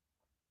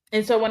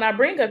so when I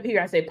bring up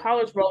here, I say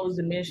Pollard's role is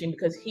diminishing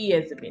because he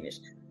has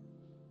diminished.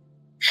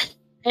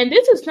 And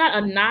this is not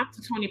a knock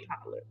to Tony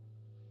Pollard,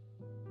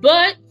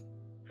 but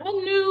I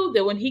knew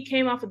that when he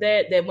came off of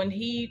that when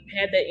he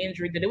had that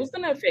injury, that it was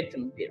going to affect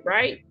him a bit,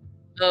 right?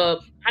 I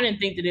didn't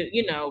think that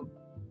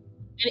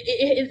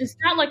it's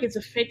not like it's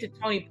affected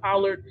Tony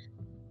Pollard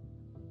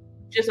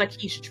just like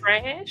he's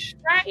trash,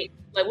 right?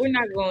 Like, we're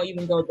not going to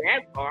even go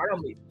that far. I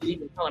don't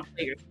even calling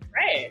players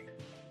trash.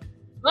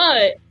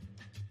 But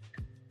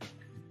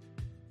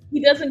he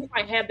doesn't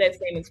quite have that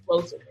same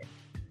explosiveness.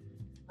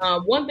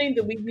 One thing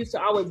that we used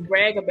to always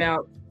brag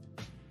about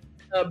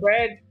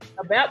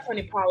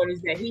Tony Pollard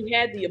is that he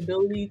had the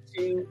ability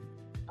to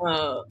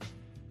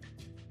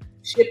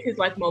shift his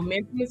like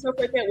momentum and stuff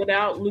like that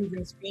without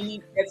losing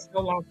speed. That's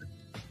no longer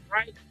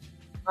right.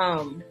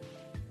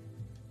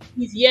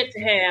 He's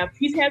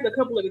had a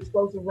couple of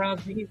explosive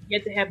runs, but he's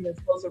yet to have an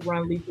explosive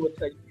run lead to a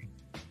touchdown.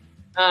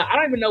 I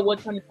don't even know what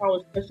Tony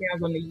Pollard's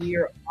touchdowns on the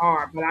year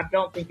are, but I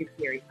don't think it's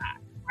very high,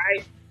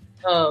 right?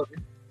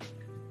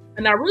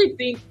 And I really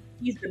think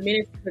he's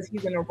diminished because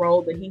he's in a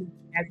role that he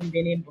hasn't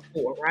been in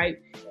before, right?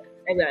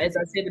 As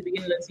I said at the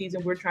beginning of the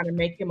season, we're trying to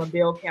make him a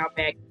bell cow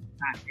back. He's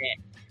not that.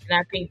 And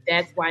I think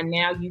that's why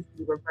now you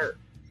see reverse.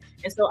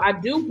 And so I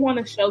do want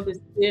to show this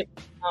clip,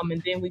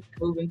 and then we can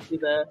move into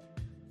the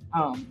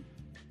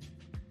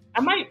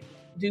I'm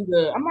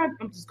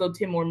just go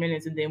 10 more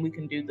minutes and then we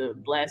can do the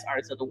blast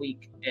artist of the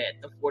week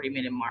at the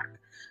 40-minute mark.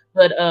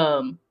 But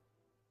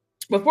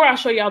before I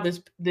show y'all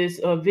this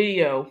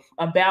video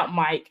about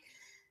Mike,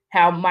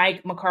 how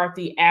Mike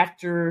McCarthy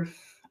after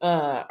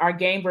our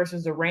game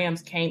versus the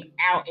Rams came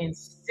out and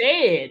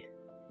said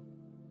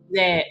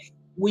that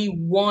we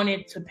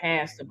wanted to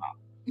pass the ball.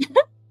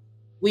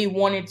 We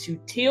wanted to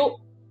tilt.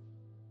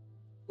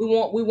 We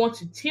want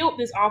to tilt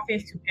this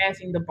offense to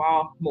passing the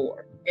ball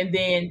more. And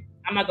then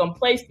I'm not going to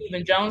play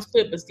Stephen Jones'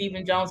 clip, but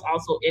Stephen Jones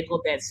also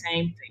echoed that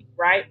same thing,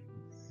 right?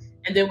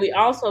 And then we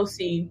also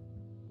see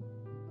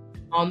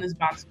on this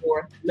box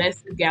score,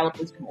 less than Gallup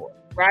is more,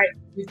 right?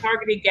 We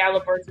targeted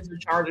Gallup versus the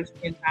Chargers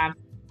 10 times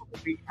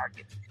with 3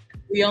 targets.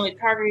 We only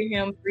targeted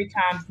him 3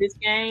 times this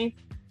game,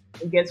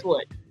 and guess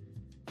what?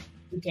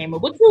 We came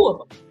up with 2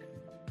 of them.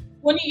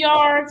 20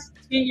 yards,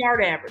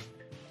 10-yard average.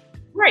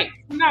 Great,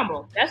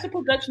 phenomenal. That's the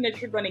production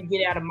that you're going to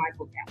get out of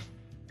Michael Gallup.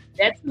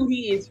 That's who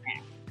he is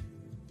now.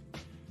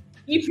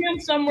 Keep him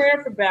somewhere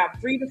for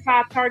about 3 to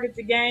 5 targets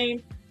a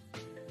game.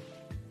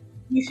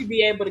 He should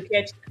be able to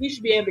catch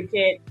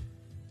 50,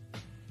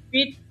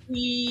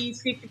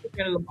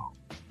 60% of the ball.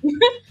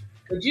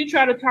 But you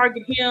try to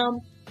target him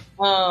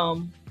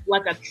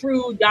like a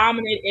true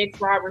dominant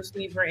X-wide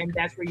receiver, and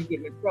that's where you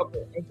get in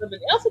trouble. And something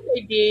else that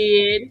they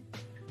did,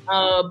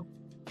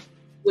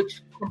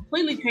 which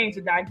completely changed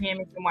the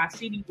dynamics and why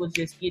CD was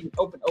just getting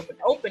open,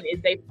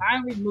 is they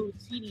finally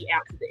moved CD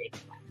out to the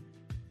X-wide.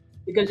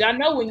 Because y'all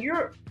know when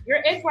your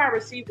X-wide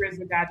receiver is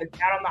the guy that's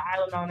out on the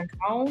island on his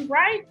own,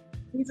 right?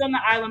 He's on the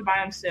island by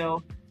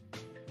himself,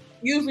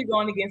 usually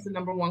going against the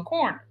number 1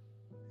 corner.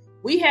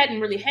 We hadn't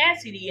really had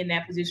CD in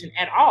that position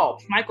at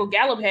all. Michael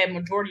Gallup had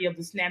majority of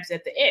the snaps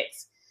at the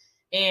X.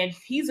 And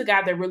he's a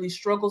guy that really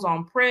struggles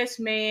on press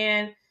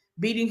man,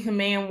 beating him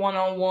man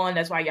one-on-one.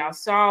 That's why y'all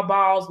saw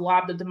balls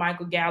lobbed up to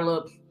Michael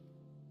Gallup.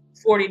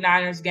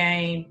 49ers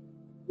game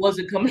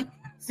wasn't coming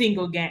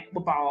single game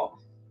ball.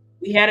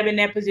 We had him in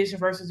that position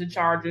versus the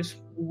Chargers,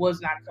 who was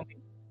not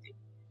coming,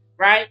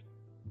 right?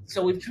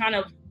 So we've kind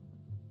of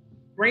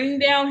bring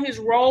down his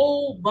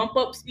role, bump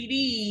up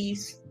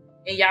CDs,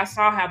 and y'all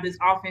saw how this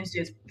offense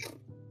just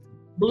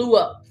blew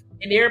up.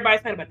 And everybody's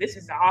talking about this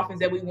is the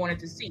offense that we wanted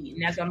to see.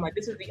 And that's why I'm like,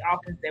 this is the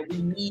offense that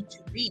we need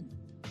to be,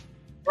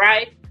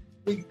 right?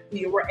 We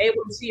were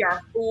able to see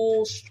our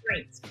full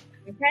strengths,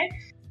 okay?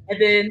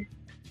 And then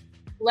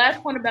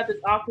last point about this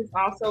offense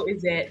also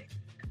is that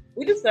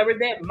we discovered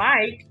that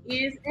Mike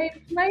is a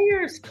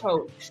player's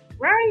coach,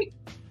 right?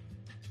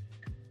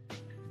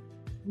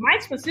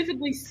 Mike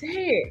specifically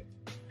said,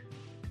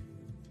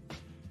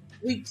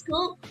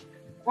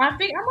 I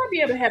think I might be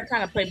able to have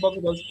time to play both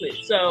of those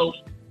clips. So,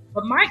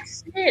 but Mike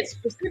said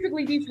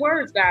specifically these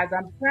words, guys.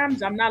 I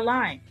promise I'm not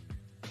lying.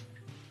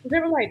 They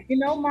were like,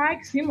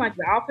 Mike seemed like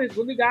the offense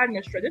really got in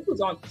the stride. This was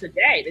on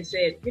today. They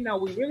said, we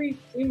really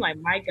seemed like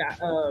Mike got,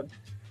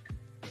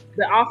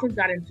 the offense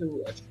got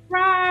into a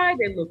stride.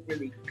 They looked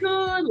really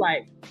good.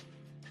 Like,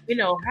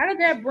 how did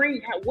that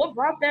what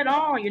brought that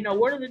on?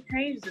 What are the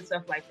changes and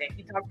stuff like that?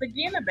 He talked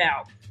again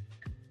about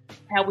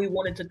how we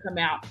wanted to come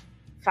out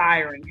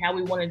firing, how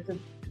we wanted to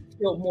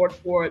tilt more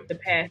toward the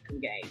passing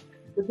game.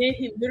 But then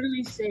he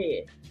literally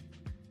said,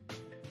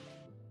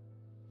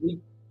 we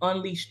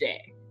unleashed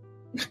that.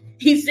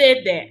 He said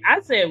that. I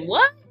said,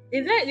 what?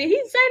 Did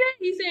he say that?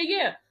 He said,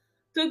 yeah.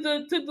 Took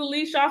the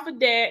leash off of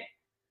Dak,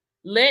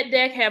 let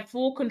Dak have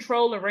full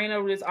control and reign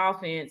over this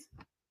offense,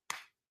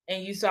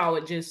 and you saw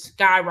it just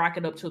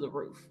skyrocket up to the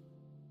roof.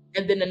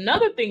 And then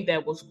another thing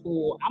that was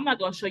cool, I'm not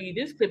going to show you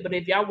this clip, but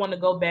if y'all want to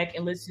go back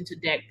and listen to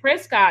Dak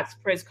Prescott's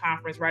press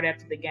conference right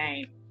after the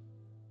game,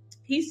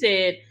 he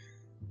said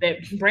that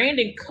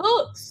Brandon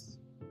Cooks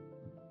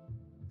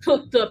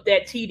cooked up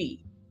that TD.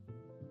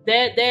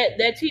 That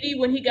TD,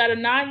 when he got a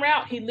 9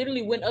 route, he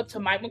literally went up to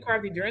Mike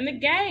McCarthy during the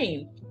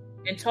game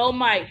and told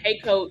Mike, hey,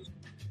 coach,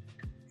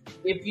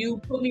 if you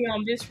put me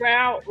on this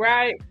route,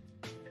 right,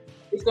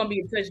 it's going to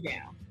be a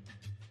touchdown.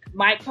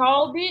 Mike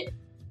called it,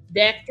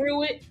 Dak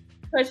threw it,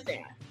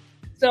 touchdown.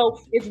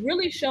 So it's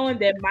really showing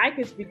that Mike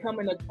is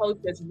becoming a coach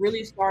that's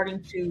really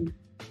starting to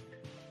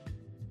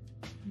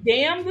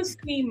damn the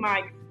scheme,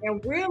 Mike,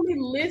 and really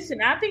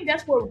listen. I think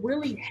that's what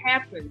really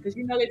happened because,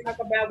 you know, they talk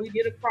about we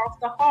did across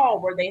the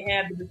hall where they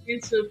have the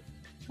defensive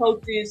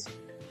coaches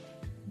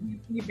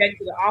back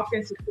to the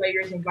offensive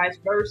players and vice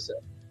versa.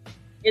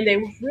 And they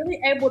were really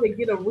able to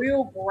get a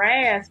real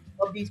grasp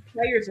of these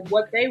players and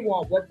what they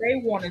want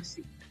to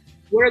see,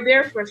 where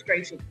their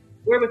frustration,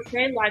 where would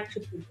they like to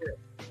progress.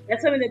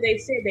 That's something that they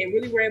said they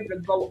really were able to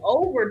go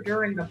over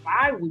during the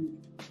bye week.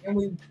 And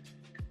we,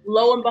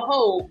 lo and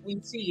behold, we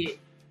see it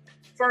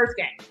first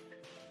game.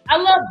 I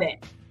love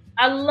that.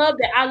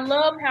 I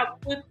love how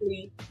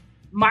quickly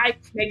Mike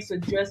makes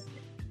adjustments.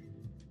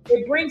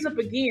 It brings up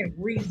again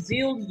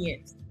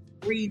resilience.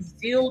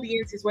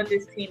 Resilience is what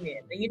this team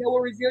is. And you know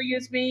what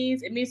resilience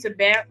means? It means to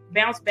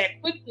bounce back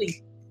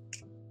quickly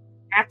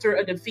after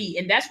a defeat.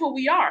 And that's what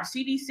we are.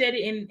 CD said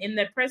it in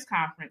that press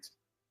conference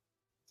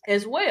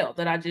as well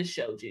that I just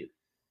showed you.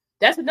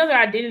 That's another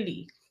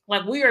identity.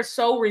 Like, we are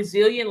so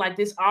resilient, like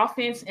this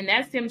offense, and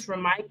that stems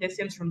from Mike, that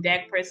stems from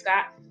Dak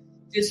Prescott,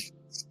 just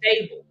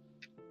stable.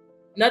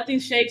 Nothing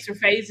shakes or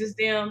phases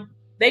them.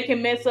 They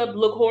can mess up,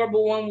 look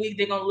horrible one week,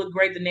 they're going to look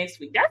great the next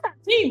week. That's our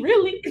team,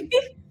 really.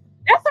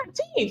 That's our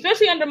team,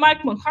 especially under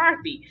Mike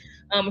McCarthy.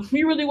 If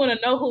we really want to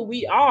know who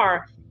we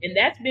are, and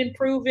that's been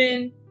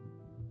proven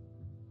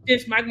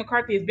since Mike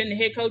McCarthy has been the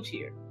head coach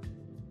here.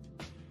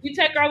 We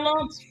take our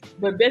lumps,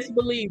 but best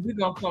believe we're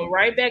going to come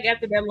right back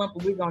after that lump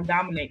and we're going to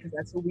dominate because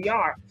that's who we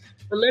are.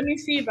 But let me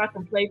see if I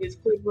can play this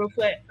clip real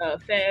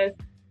fast.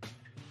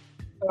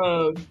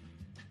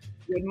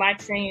 With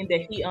Mike saying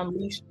that he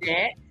unleashed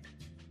Dak.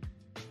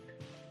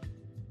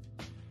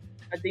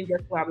 I think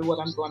that's probably what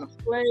I'm going to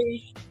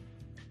play.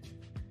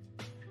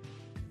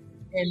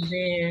 And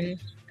then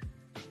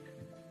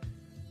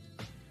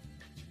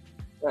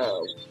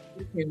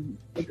we can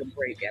take a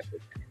break after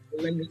that. So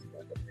let me see if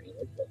I can bring this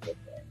up real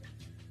fast.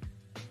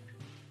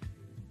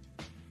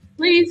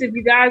 Please, if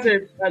you guys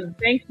are,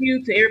 thank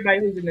you to everybody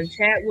who's in the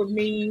chat with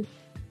me.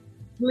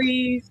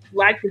 Please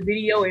like the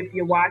video if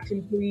you're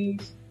watching.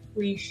 Please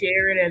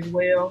share it as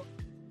well.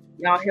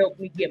 Y'all help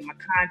me get my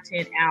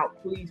content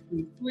out. Please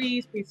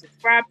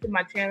subscribe to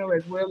my channel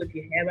as well if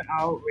you haven't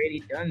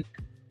already done.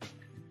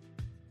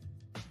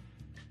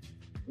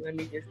 Let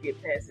me just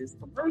get past this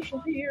commercial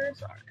here.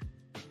 Sorry.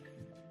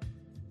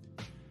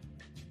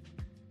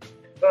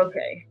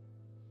 Okay.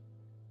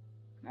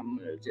 I'm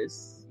going to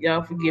just,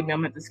 y'all forgive me,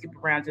 I'm going to have to skip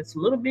around just a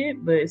little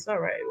bit, but it's all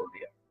right. We'll be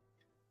all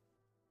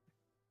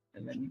right.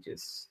 And let me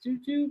just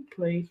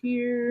play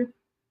here.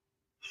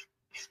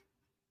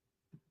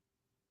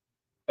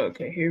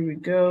 Okay, here we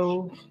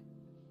go.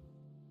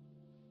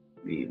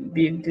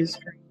 Big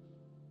discount.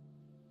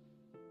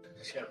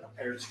 Just got a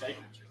prepared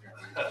statement.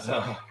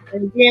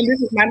 And again,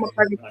 this is my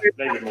McCarthy.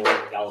 David Moore,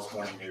 Dallas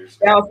Morning News.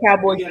 Dallas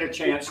Cowboys. You had a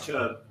chance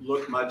to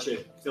look much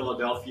at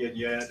Philadelphia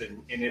yet,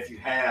 and if you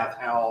have,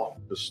 how?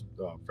 Just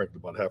frankly,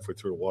 about halfway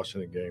through the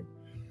Washington game.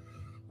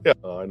 Yeah,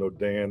 I know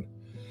Dan.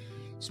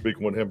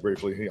 Speaking with him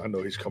briefly, I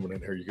know he's coming in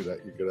here. You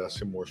could ask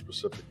him more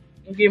specific.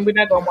 Again, we're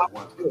not going to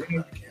watch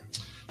it.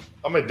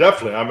 I mean,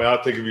 definitely. I mean, I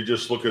think if you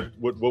just look at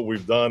what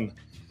we've done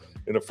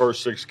in the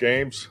first 6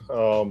 games,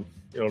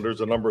 there's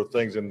a number of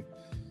things, and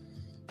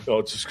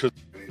it's just because.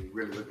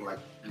 Really looking like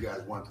you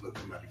guys want to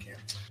come out of camp.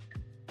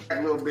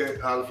 A little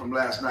bit from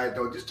last night,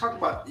 though. Just talk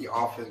about the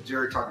offense.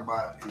 Jerry talking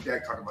about and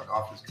Dak talking about the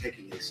offense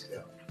taking a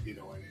step, and it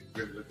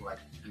really looking like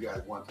you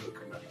guys want to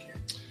come out of camp.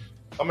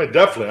 I mean,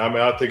 definitely. I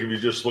mean, I think if you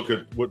just look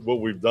at what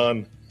we've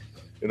done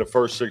in the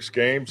first 6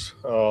 games,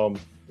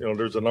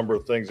 there's a number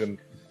of things, and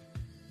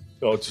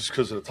it's just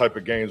because of the type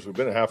of games we've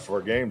been in. Half of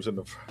our games in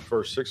the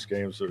first 6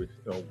 games,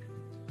 the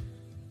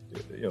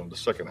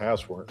second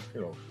halves weren't.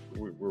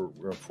 We're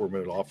in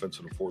 4-minute offense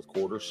in the fourth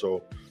quarter.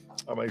 So,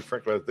 I mean,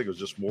 frankly, I think it was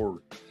just more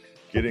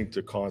getting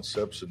to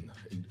concepts and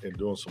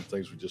doing some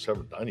things we just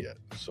haven't done yet.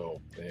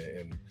 So,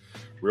 and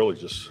really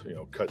just,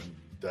 cutting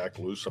Dak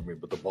loose. I mean,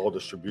 but the ball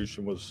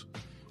distribution was,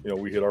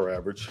 we hit our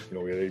average. We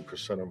had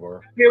 8% of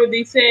our. Hear what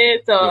he said.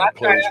 So I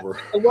tried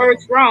the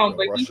words wrong,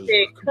 but he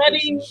said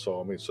cutting.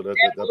 So, I mean, so that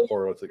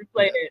part, I think.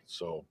 Yeah.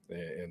 So,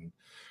 and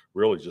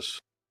really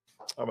just,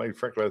 I mean,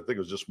 frankly, I think it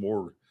was just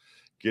more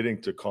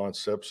getting to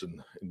concepts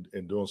and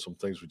doing some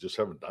things we just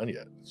haven't done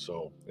yet.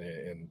 So,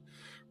 and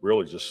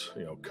really just,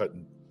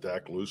 cutting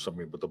Dak loose. I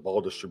mean, but the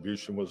ball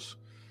distribution was,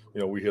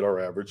 we hit our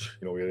average.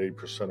 We had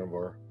 8% of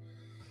our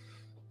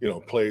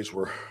plays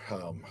were,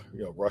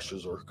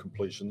 rushes or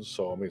completions.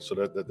 So, so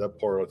that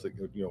part, I think,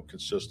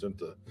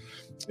 consistent,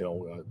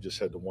 just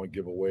had the one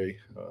giveaway,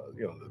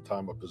 the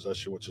time of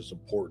possession, which is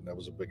important. That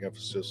was a big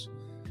emphasis,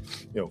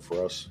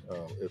 for us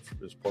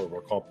as part of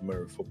our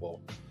complementary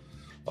football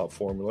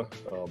formula.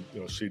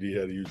 CD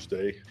had a huge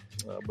day,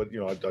 but,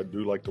 I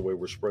do like the way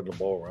we're spreading the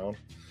ball around.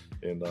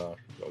 And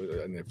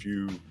if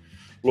you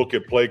look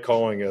at play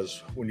calling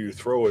as when you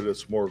throw it,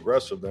 it's more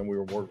aggressive, then we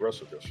were more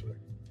aggressive yesterday.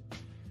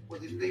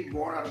 Was it any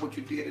more out of what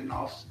you did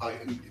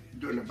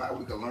during the bye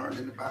week, or learned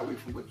in the bye week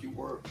from what you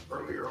were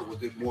earlier, or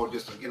was it more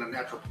just, again, a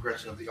natural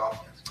progression of the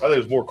offense? I think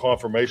it's more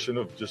confirmation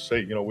of just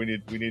say, we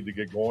need to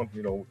get going.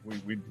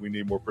 We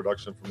need more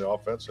production from the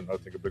offense, and I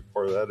think a big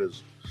part of that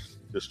is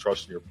just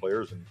trusting your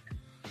players and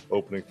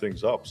opening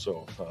things up.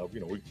 So,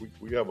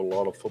 we have a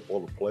lot of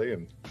football to play,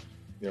 and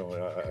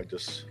I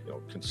just,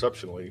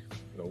 conceptually,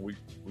 we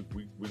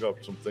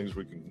got some things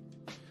we can,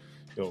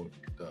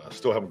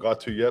 still haven't got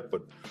to yet,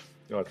 but.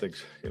 I think,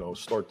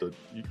 start to,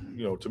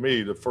 to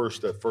me, that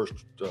first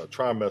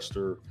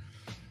trimester,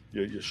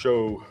 you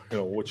show,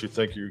 what you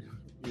think you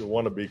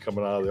want to be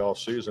coming out of the off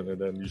season, and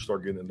then you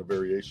start getting into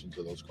variations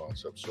of those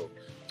concepts. So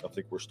I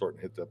think we're starting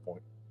to hit that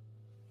point.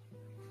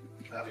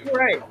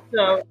 Right.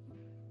 So,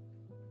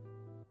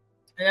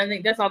 and I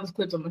think that's all the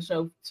clips on the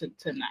show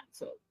tonight.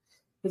 So,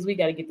 because we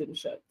got to get to the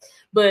show,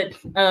 but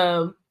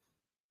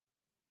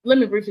let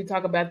me briefly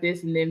talk about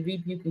this, and then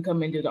VP can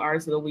come and do the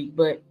artist of the week.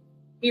 But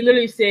he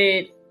literally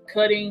said,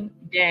 cutting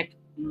Dak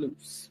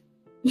loose.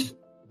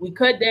 We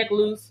cut Dak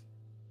loose.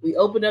 We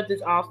opened up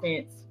this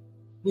offense.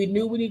 We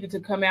knew we needed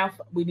to come out.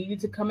 We needed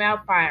to come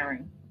out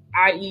firing,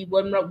 i.e.,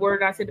 what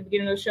word I said at the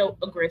beginning of the show?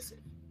 Aggressive.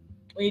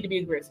 We need to be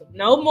aggressive.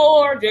 No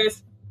more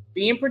just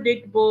being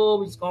predictable.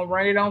 We're just gonna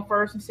run it on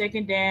first and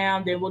second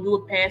down. Then we'll do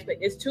a pass, but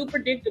it's too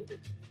predictable.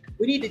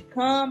 We need to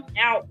come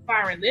out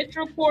firing. Let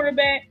your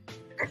quarterback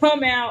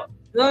come out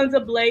guns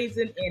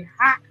a-blazing and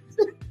hot.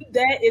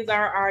 That is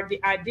our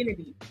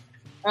identity.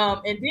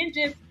 And then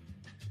just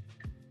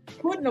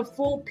putting a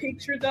full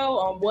picture, though,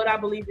 on what I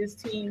believe this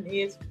team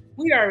is.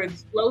 We are an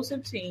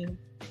explosive team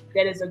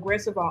that is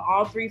aggressive on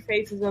all three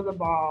faces of the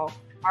ball.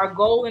 Our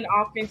goal in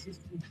offense is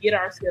to get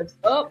ourselves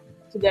up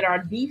so that our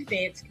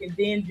defense can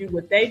then do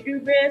what they do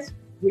best,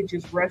 which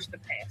is rush the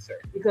passer.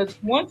 Because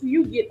once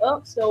you get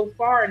up so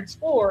far and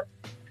score,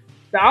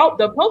 the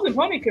opposing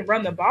opponent can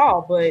run the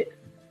ball, but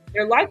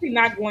they're likely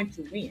not going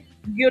to win.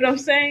 You get what I'm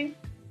saying?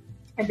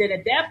 And then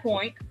at that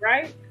point,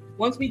 right,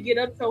 once we get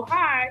up so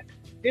high,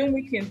 then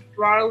we can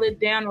throttle it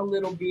down a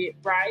little bit,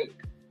 right?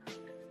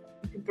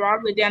 You can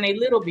throttle it down a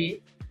little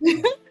bit.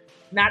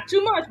 Not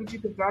too much, but you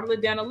can throttle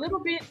it down a little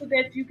bit so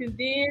that you can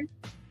then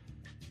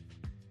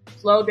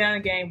slow down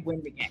the game,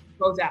 win the game.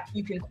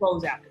 You can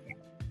close out the game.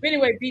 But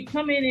anyway, Pete,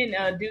 come in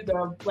and do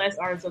the Blast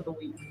Artist of the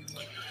Week.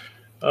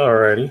 All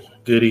righty.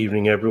 Good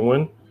evening,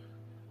 everyone.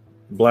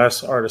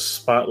 Blast Artist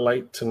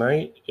Spotlight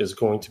tonight is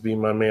going to be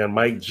my man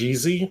Mike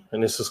Jeezy,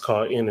 and this is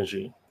called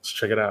Energy. Let's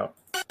check it out.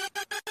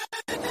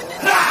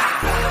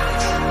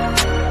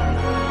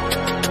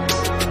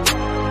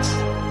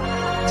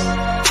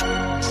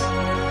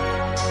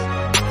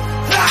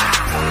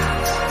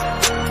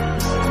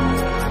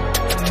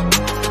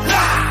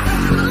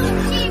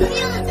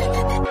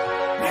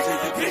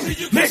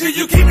 Make sure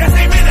you keep that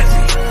same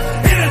energy.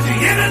 Make sure you keep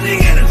that same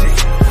energy.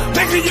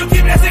 Make sure you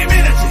keep that same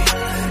energy.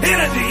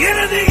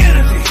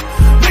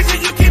 Make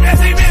sure you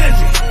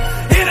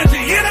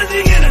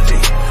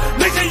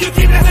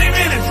keep that same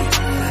energy.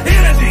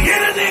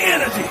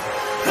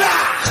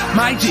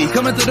 Mike G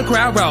coming through the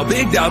crowd raw,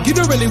 big dog. You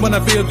don't really wanna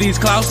feel these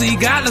claws. See,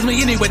 God loves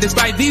me anyway,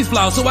 despite these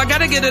flaws. So I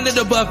gotta get a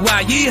little buck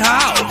wild,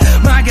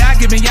 yeehaw. My God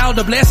giving y'all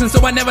the blessings,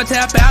 so I never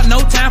tap out. No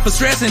time for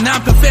stressing.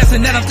 I'm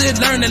confessing that I'm still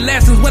learning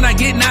lessons. When I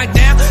get knocked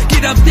down,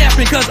 get up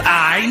stepping, cause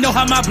I know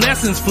how my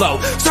blessings flow.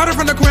 Started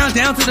from the ground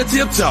down to the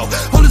tiptoe.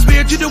 Holy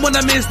Spirit, you don't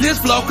wanna miss this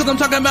flow, cause I'm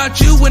talking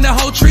about you and the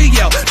whole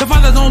trio. The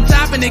Father's on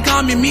top and they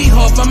call me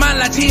mijo. For my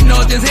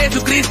Latino, just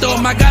Jesucristo.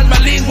 My God, my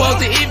lingual.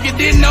 So if you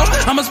didn't know,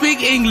 I'ma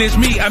speak English,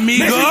 me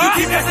amigo. Make sure you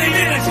keep that same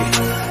energy.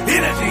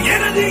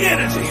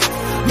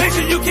 Make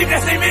sure you keep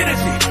that same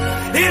energy.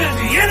 Make sure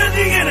you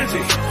keep that same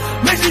energy.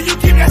 Make sure you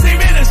keep that same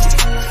energy.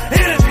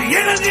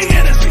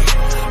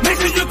 Make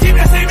sure you keep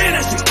that same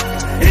energy.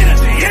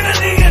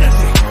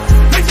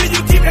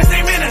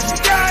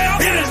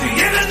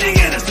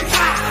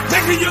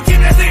 Make sure you keep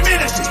that same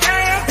energy.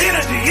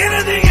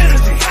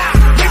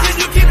 Make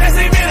sure you keep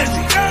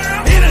that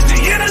same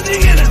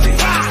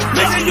energy.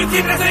 Make sure you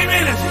keep that same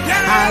energy.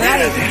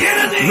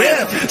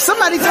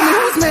 Somebody tell me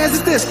whose man's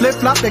is this? Flip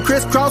flop, they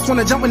crisscross,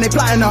 wanna jump when they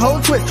plotting the whole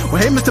twist.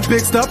 Well, hey, Mr.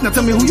 Big Stuff, now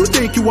tell me who you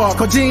think you are.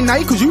 Call Gene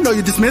Knight, cause you know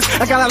you're dismissed.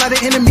 I got a lot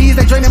of enemies,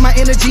 they draining my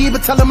energy,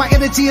 but tell them my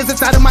energy is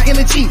inside of my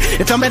energy.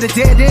 If I'm at a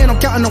dead end, I'm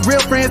counting on real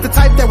friends, the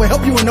type that will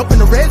help you and open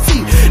the Red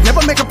Sea.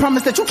 Never make a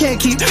promise that you can't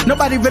keep.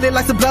 Nobody really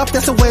likes to bluff,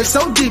 that's a way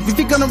so deep. If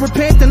you're gonna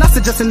repent, then I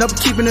suggest an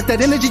upkeeping. If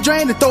that energy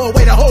drain, then throw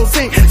away the whole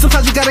thing.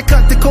 Sometimes you gotta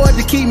cut the cord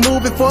to keep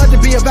moving forward, to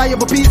be a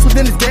valuable piece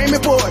within this game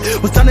and board.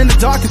 What's done in the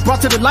dark is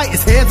brought to the light,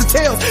 it's heads or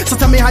tails. pills. So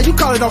tell me how you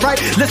call it, alright?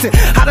 Listen,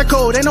 hot or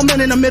cold, ain't no man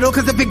in the middle,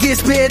 cause if it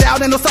gets spit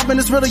out, ain't no stopping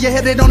this riddle. You're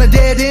headed on a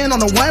dead end,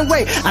 on a one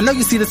way. I know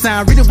you see the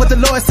sign, read it what the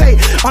Lord say.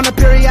 On the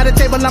periodic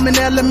table, I'm an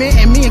element,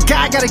 and me and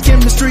God got a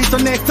chemistry. So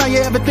next time you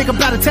ever think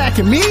about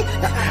attacking me,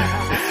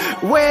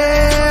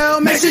 well,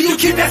 make sure you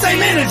keep that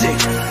same energy.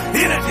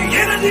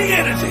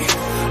 Energy.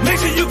 Make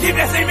sure you keep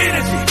that same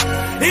energy.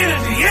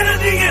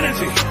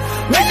 Energy.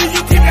 Make sure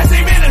you keep that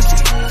same energy.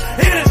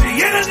 Energy.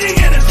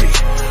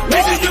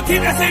 Make sure you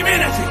keep that same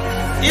energy.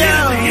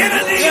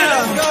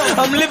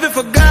 Yeah. I'm living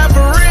for God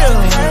for real.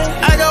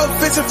 I go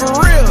fishing for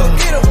real.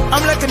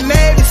 I'm like a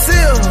Navy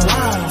SEAL.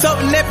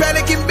 Toting that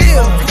Pelican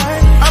bill.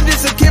 I'm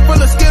just a kid full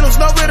of Skittles.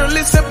 No riddle,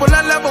 it's simple.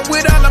 I love it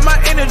with all of my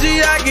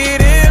energy. I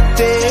get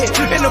empty.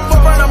 In the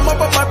forefront, I'm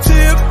up on my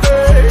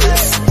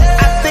tippers.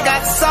 I think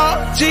I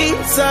saw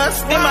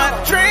Jesus in my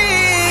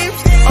dreams.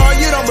 Oh,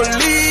 you don't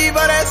believe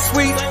all that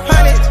sweet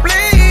honey,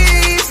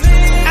 please.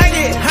 I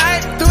get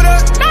hyped through the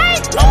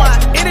night. Oh, my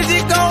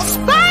energy gon'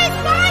 spike.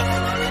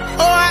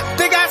 Oh, I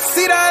think I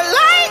see the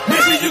light.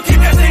 Make sure you keep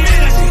that same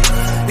energy.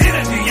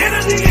 Energy.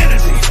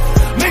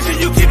 Make sure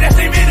you keep that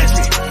same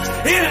energy.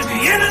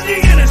 Energy.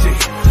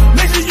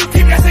 Make sure you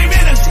keep that same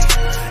energy.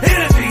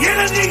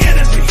 Energy.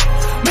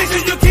 Make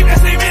sure you keep that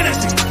same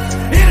energy.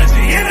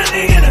 Energy.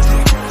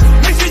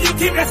 Make sure you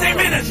keep that same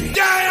energy.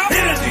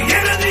 Energy.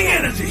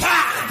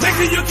 Make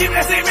sure you keep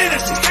that same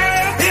energy.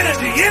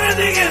 Energy.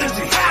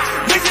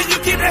 Make sure you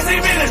keep that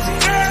same energy.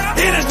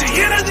 Energy.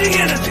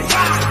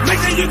 Make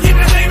sure you keep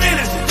that same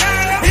energy.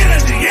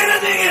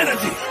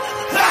 Energy.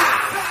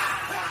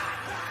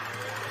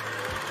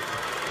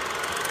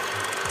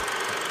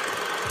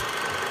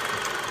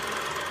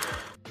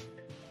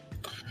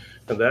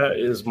 And that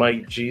is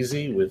Mike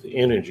Jeezy with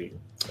Energy.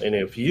 And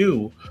if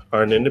you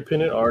are an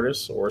independent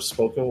artist or a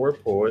spoken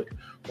word poet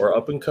or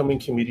up-and-coming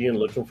comedian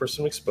looking for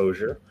some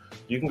exposure,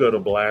 you can go to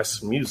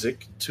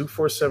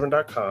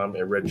blastmusic247.com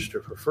and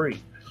register for free.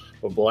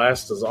 But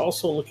Blast is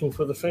also looking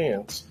for the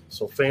fans.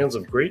 So fans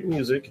of great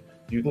music,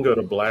 you can go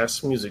to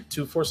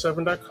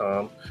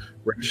blastmusic247.com,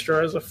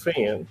 register as a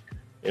fan,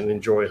 and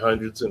enjoy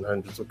hundreds and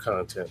hundreds of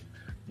content.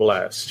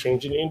 Blast,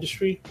 changing the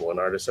industry one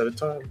artist at a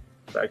time.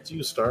 Back to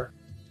you, Star.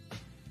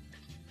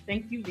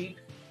 Thank you, Veek.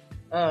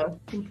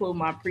 Can pull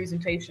my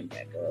presentation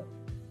back up.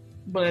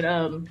 But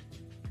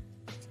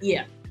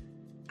yeah.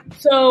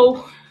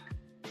 So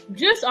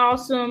just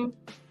awesome.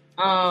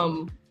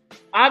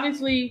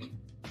 Obviously,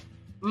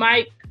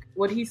 Mike,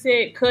 what he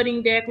said,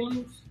 cutting Dak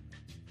loose.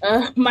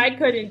 Mike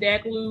cutting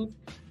Dak loose.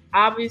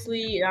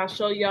 Obviously, I'll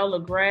show y'all a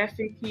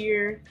graphic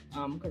here.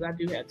 Because I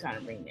do have time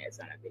to bring that. It's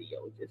not a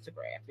video, it's just a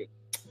graphic.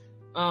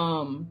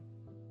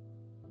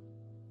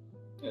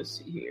 Let's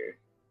see here.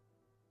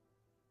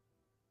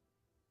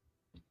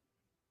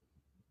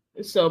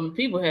 So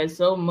people had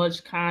so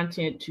much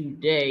content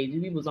today.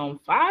 The people was on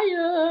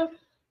fire.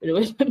 But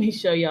anyways, let me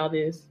show y'all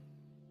this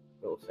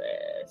real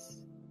fast.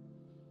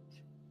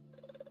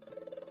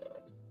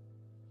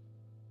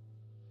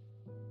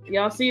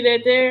 Y'all see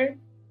that there?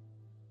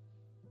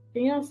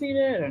 Can y'all see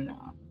that or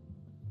not?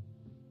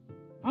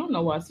 I don't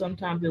know why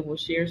sometimes it will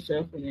share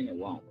stuff and then it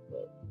won't.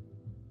 But...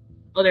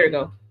 oh, there we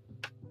go.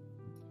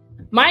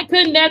 Mike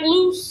cutting Dak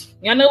loose.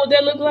 Y'all know what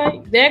that looked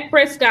like? Dak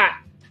Prescott.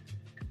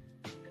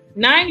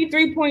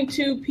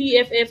 93.2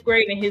 PFF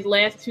grade in his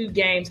last two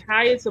games,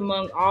 highest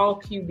among all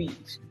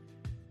QBs.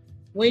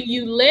 When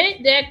you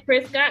let Dak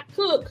Prescott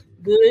cook,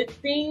 good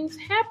things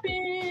happen.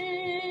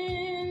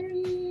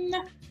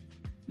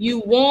 You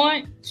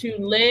want to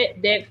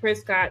let Dak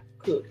Prescott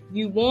cook.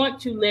 You want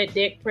to let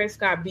Dak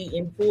Prescott be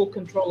in full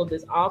control of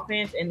this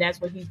offense, and that's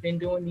what he's been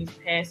doing these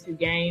past two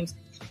games.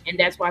 And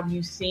that's why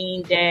you've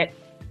seen Dak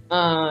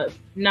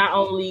not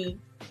only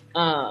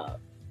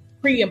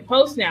pre and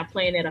post now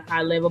playing at a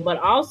high level, but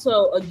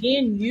also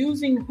again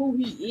using who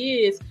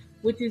he is,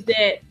 which is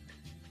that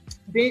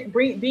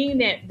being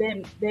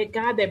that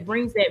guy that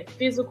brings that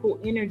physical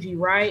energy,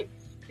 right?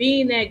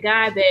 Being that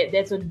guy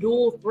that's a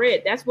dual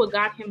threat. That's what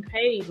got him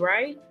paid,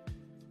 right?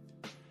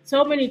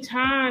 So many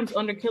times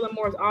under Kellen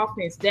Moore's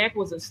offense, Dak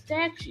was a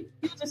statue.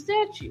 He was a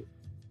statue.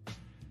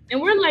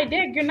 And we're like,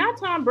 Dak, you're not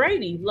Tom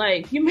Brady.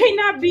 Like, you may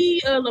not be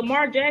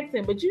Lamar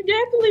Jackson, but you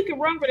definitely can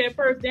run for that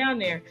first down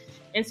there.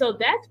 And so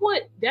that's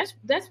what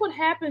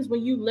happens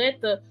when you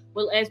let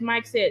as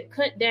Mike said,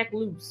 cut Dak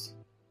loose.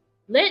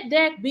 Let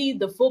Dak be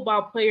the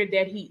football player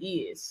that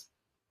he is.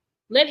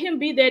 Let him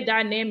be that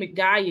dynamic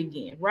guy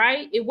again,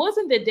 right? It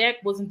wasn't that Dak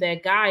wasn't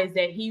that guy, it's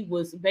that he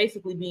was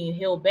basically being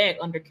held back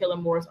under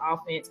Kellen Moore's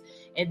offense,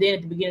 and then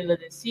at the beginning of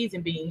the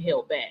season being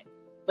held back.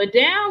 But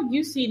now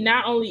you see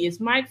not only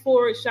is Mike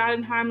forward,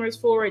 Schottenheimer is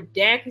forward,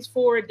 Dak is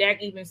forward.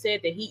 Dak even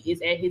said that he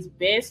is at his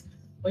best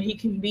when he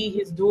can be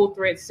his dual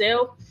threat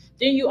self.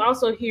 Then you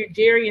also hear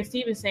Jerry and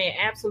Steven saying,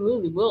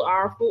 absolutely,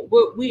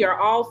 we are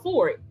all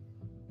for it.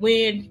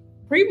 When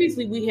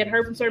previously we had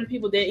heard from certain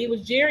people that it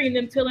was Jerry and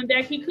them telling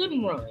Dak he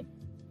couldn't run.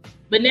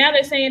 But now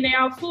they're saying they're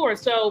all for it.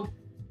 So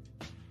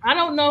I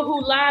don't know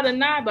who lied or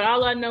not, but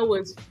all I know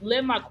is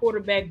let my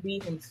quarterback be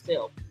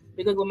himself.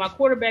 Because when my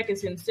quarterback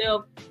is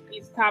himself,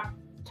 he's top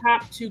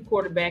top 2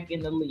 quarterback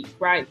in the league,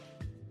 right?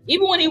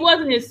 Even when he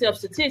wasn't himself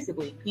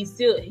statistically, he's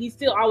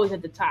still always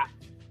at the top.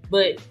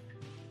 But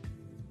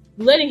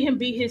letting him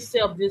be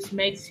himself just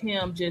makes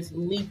him just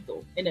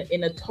lethal in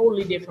a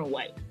totally different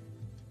way.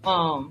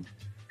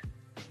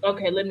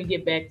 Okay, let me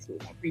get back to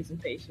my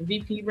presentation.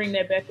 VP, bring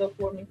that back up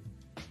for me.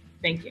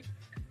 Thank you.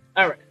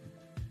 All right.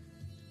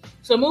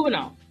 So moving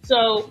on.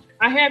 So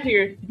I have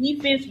here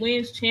defense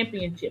wins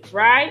championships,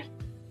 right?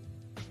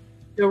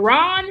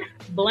 Deron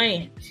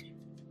Bland.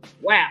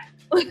 Wow.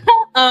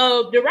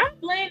 Deron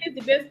Bland is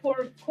the best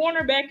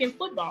cornerback in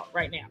football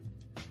right now.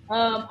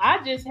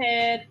 I just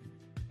had,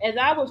 as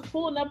I was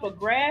pulling up a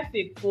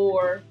graphic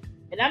for,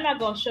 and I'm not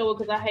going to show it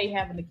because I hate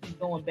having to keep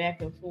going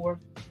back and forth,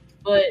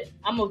 but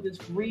I'm going to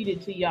just read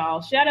it to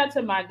y'all. Shout out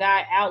to my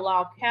guy,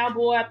 Outlaw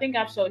Cowboy. I think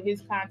I've showed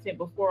his content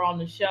before on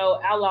the show.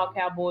 Outlaw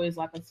Cowboy is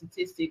like a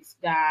statistics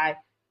guy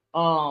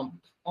on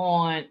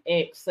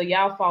X, so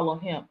y'all follow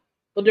him.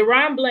 But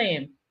Deron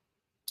Bland,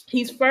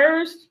 he's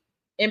first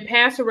in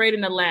passer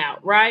rating allowed,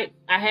 right?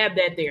 I have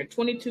that there,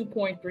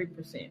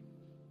 22.3%.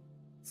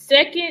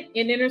 Second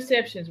in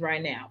interceptions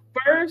right now.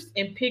 First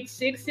in pick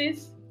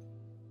sixes.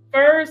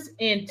 First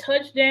in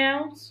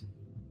touchdowns.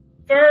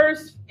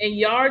 First in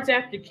yards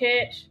after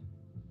catch.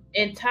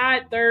 And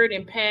tied third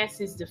in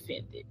passes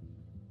defended.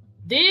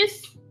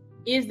 This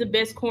is the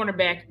best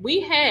cornerback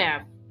we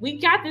have. We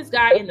got this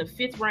guy in the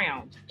 5th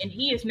round, and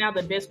he is now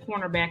the best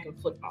cornerback in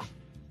football.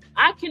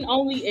 I can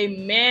only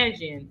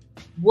imagine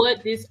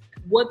what this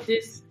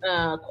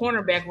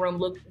cornerback room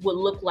would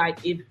look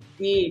like if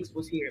Diggs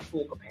was here at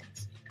full capacity.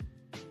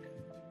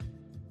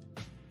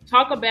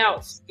 Talk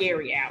about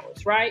scary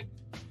hours, right?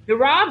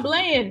 Deron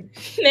Bland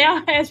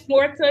now has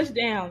more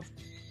touchdowns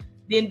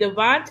than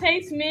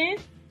Devontae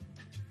Smith,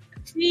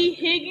 T.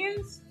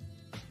 Higgins,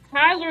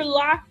 Tyler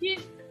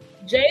Lockett,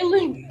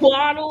 Jalen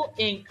Waddle,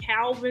 and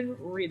Calvin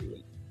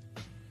Ridley.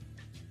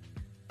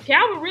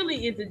 Calvin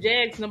Ridley is the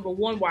Jags' number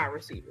 1 wide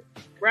receiver,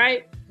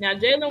 right? Now,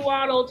 Jalen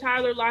Waddle,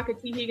 Tyler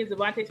Lockett, T. Higgins,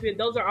 Devontae Smith,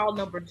 those are all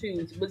number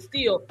 2s. But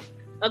still,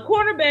 a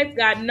quarterback's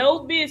got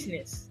no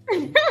business,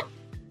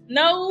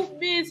 no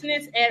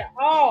business at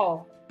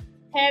all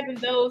having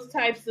those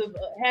types of,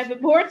 having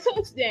more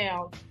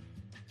touchdowns.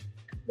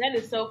 That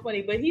is so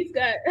funny. But he's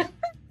got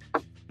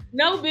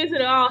no business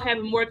at all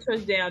having more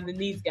touchdowns than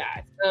these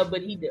guys.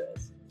 But he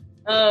does.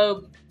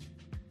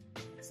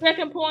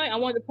 Second point I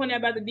wanted to point out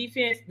about the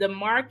defense, the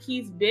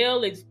Marquise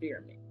Bell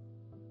experiment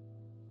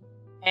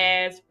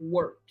has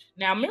worked.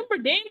 Now, remember,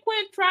 Dan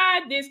Quinn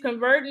tried this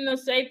converting a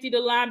safety to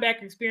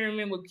linebacker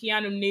experiment with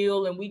Keanu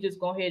Neal, and we just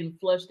go ahead and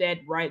flush that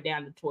right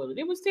down the toilet.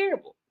 It was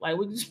terrible. Like,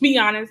 we'll just be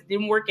honest,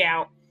 didn't work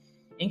out,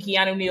 and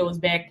Keanu Neal is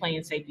back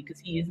playing safety because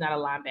he is not a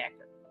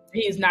linebacker.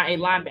 He is not a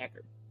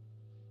linebacker.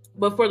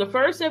 But for the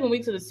first 7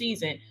 weeks of the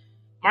season,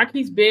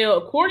 Marquise Bell,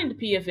 according to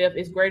PFF,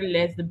 is graded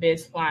as the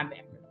best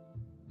linebacker.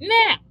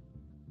 Now,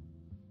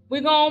 we're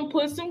going to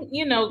put some,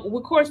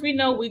 of course, we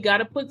know we got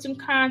to put some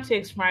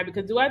context, right?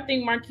 Because do I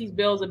think Marquise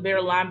Bell is a better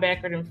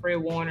linebacker than Fred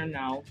Warner?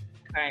 No.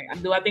 Okay.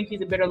 Do I think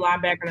he's a better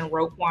linebacker than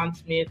Roquan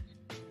Smith?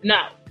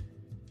 No.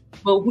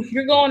 But if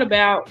you're going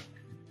about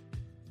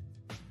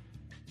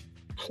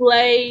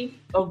play,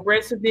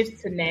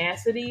 aggressiveness,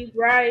 tenacity,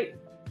 right?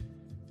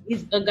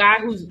 He's a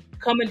guy who's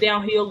coming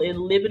downhill and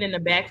living in the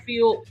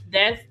backfield.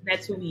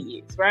 That's who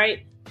he is,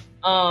 right?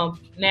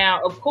 Now,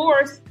 of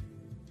course,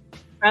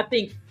 I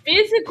think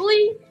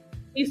physically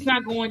he's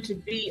not going to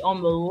be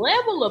on the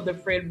level of the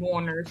Fred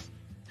Warners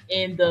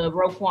and the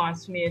Roquan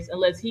Smiths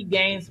unless he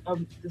gains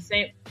the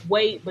same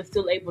weight but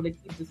still able to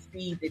keep the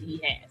speed that he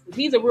has. Because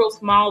he's a real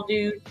small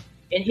dude,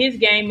 and his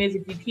game is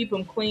if you keep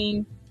him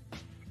clean,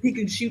 he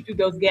can shoot through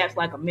those gaps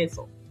like a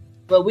missile.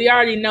 But we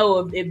already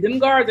know if them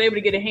guards are able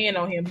to get a hand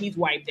on him, he's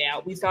wiped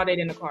out. We saw that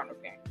in the Cardinals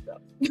game. So.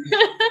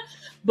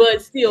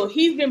 But still,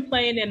 he's been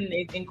playing at an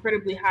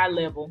incredibly high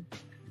level.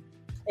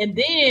 And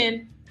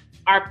then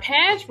our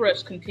pass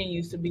rush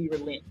continues to be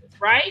relentless,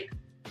 right?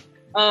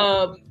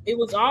 It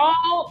was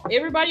all,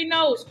 everybody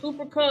knows,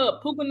 Cooper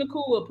Kupp, Puka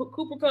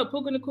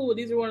Nacua.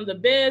 These are one of the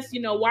best,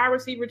 wide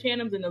receiver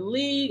tandems in the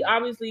league.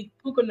 Obviously,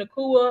 Puka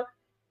Nacua,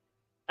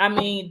 I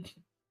mean,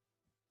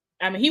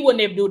 he wouldn't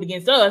able to do it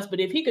against us,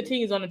 but if he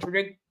continues on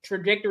the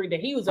trajectory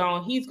that he was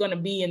on, he's going to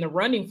be in the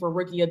running for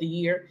Rookie of the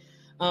Year.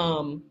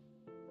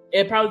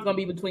 It probably going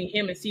to be between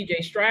him and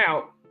C.J.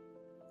 Stroud.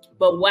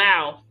 But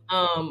wow,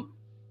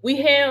 we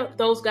have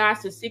those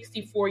guys to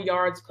 64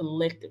 yards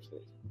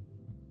collectively.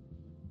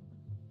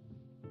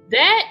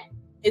 That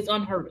is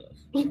unheard of.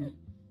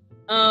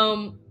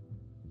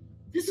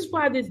 This is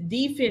why this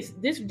defense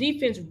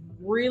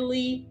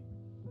really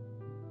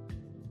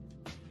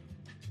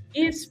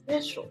is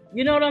special.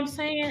 You know what I'm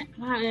saying?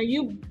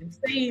 You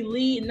say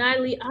lead, not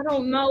lead. I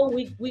don't know.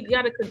 We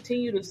got to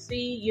continue to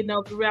see,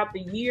 throughout the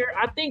year.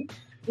 I think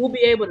we'll be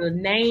able to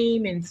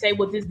name and say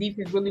what this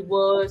defense really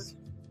was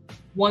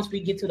once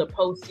we get to the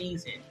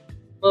postseason.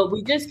 But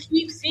we just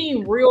keep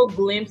seeing real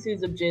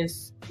glimpses of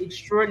just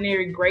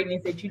extraordinary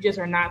greatness that you just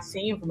are not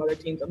seeing from other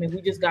teams. I mean,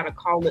 we just got to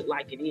call it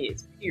like it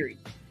is, period.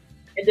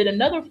 And then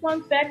another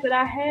fun fact that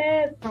I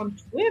had from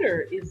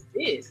Twitter is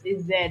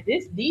that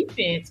this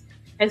defense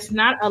has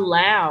not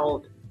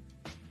allowed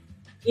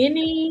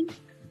any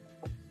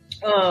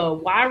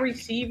wide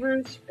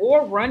receivers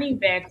or running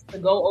backs to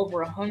go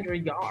over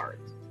 100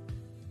 yards.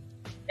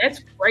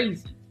 That's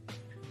crazy.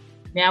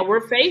 Now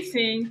we're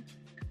facing,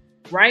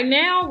 right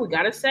now, we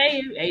got to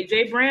say,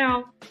 A.J.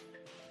 Brown.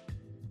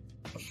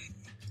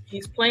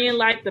 He's playing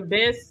like the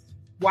best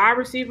wide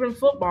receiver in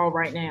football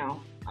right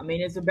now. I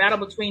mean, it's a battle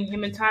between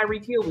him and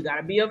Tyreek Hill. We got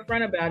to be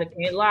upfront about it.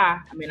 Can't lie.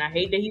 I mean, I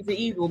hate that he's an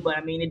Eagle, but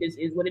I mean, it is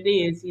what it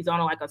is. He's on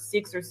like a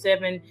 6 or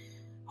 7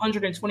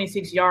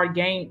 126-yard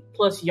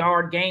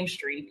game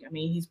streak. I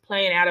mean, he's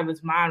playing out of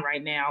his mind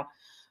right now.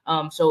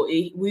 So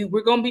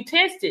we're going to be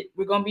tested.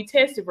 We're going to be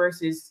tested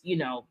versus,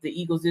 the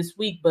Eagles this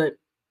week. But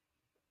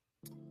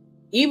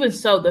even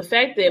so, the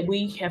fact that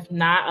we have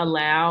not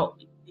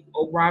allowed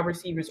wide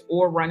receivers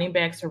or running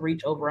backs to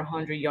reach over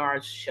 100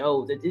 yards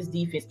shows that this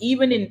defense,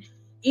 even in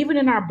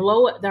our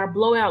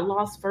blowout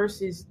loss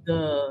versus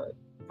the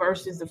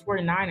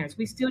 49ers,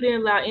 we still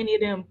didn't allow any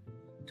of them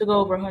to go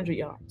over 100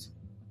 yards.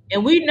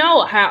 And we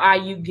know how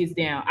Ayuk gets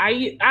down.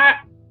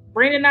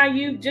 Brandon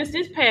Ayuk, just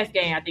this past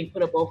game, I think,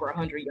 put up over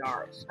 100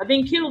 yards. I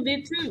think Kittle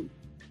did too.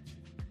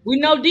 We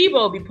know Debo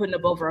will be putting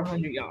up over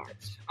 100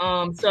 yards.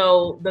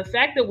 So the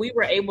fact that we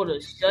were able to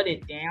shut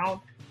it down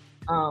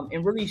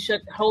and really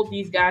hold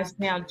these guys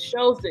down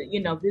shows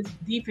that, this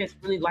defense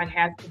really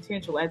has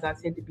potential, as I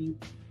said, to be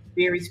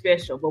very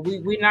special. But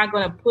we're not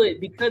going to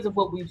because of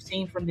what we've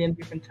seen from them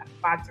different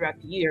spots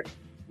throughout the year,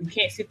 we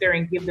can't sit there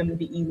and give them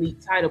the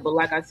elite title. But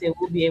like I said,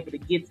 we'll be able to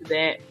get to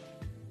that.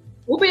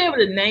 We'll be able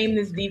to name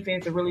this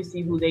defense and really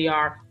see who they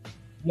are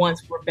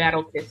once we're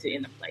battle tested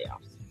in the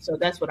playoffs. So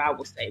that's what I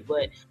will say.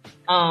 But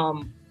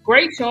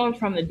great showing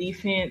from the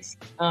defense.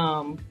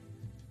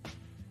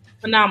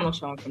 Phenomenal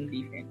showing from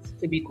the defense,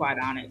 to be quite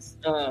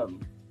honest.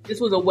 This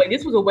was a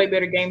way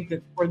better game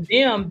for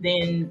them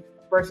than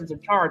versus the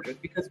Chargers,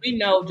 because we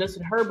know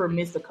Justin Herbert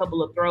missed a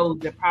couple of throws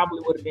that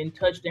probably would have been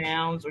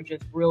touchdowns or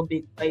just real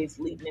big plays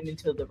leading them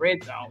into the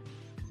red zone.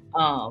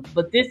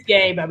 But this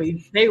game, I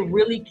mean, they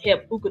really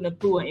kept Puka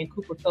Nacua and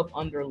Cooper Kupp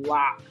under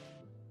lock.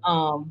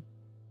 And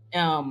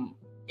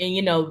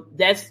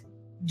that's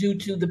due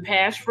to the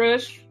pass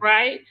rush,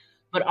 right?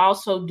 But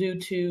also due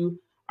to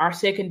our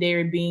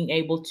secondary being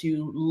able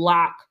to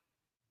lock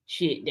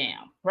shit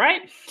down,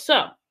 right?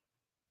 So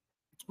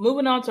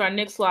moving on to our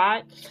next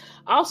slide.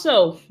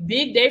 Also,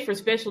 big day for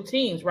special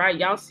teams, right?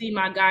 Y'all see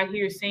my guy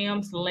here,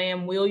 Sam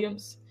Salam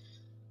Williams.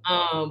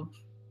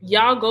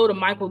 Y'all go to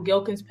Michael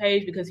Gelkin's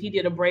page because he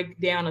did a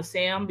breakdown of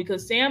Sam,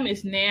 because Sam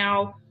is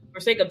now, for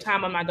sake of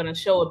time, I'm not going to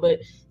show it, but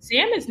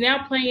Sam is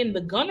now playing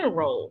the gunner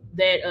role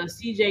that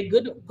CJ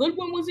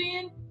Goodwin was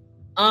in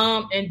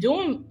and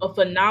doing a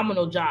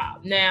phenomenal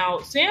job. Now,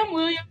 Sam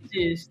Williams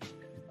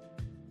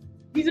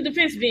he's a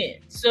defensive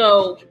end.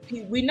 So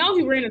we know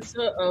he ran a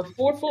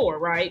 4.4,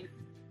 right?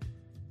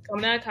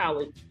 Coming out of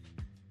college.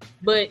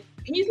 But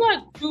he's like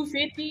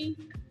 250,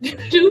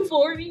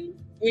 240,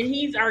 and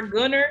he's our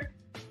gunner.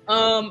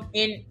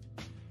 And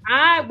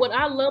what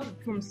I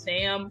loved from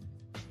Sam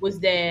was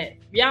that,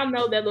 y'all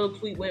know that little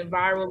tweet went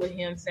viral with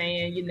him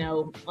saying,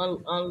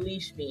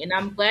 unleash me. And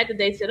I'm glad that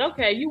they said,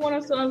 okay, you want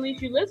us to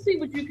unleash you? Let's see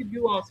what you can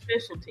do on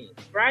special teams,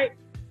 right?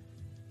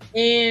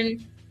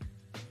 And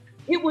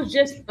it was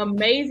just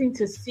amazing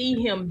to see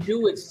him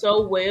do it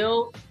so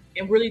well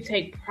and really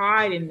take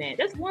pride in that.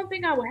 That's one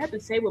thing I would have to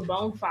say with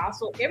Bone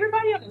Fossil.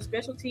 Everybody on the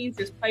special teams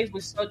just plays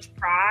with such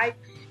pride,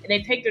 and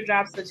they take their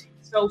jobs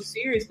so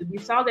seriously. We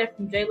saw that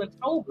from Jalen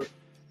Tolbert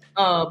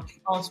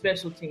on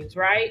special teams,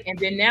 right? And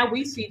then now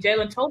we see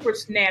Jalen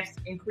Tolbert's snaps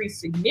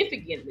increase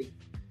significantly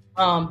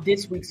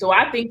this week. So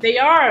I think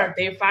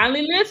they're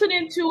finally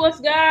listening to us,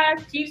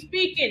 guys. Keep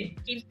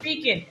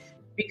speaking.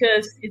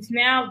 Because it's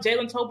now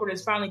Jalen Tolbert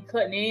is finally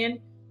cutting in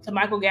to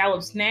Michael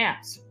Gallup's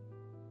snaps.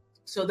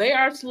 So they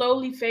are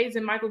slowly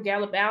phasing Michael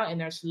Gallup out, and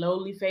they're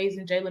slowly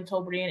phasing Jalen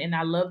Tolbert in. And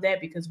I love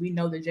that, because we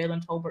know that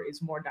Jalen Tolbert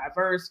is more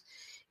diverse.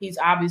 He's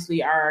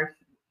obviously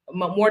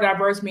more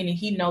diverse, meaning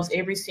he knows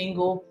every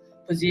single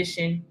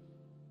position.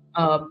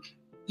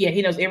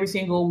 He knows every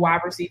single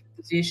wide receiver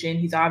position.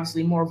 He's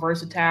obviously more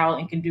versatile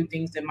and can do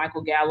things that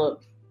Michael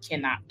Gallup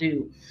cannot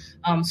do.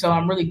 So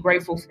I'm really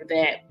grateful for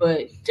that.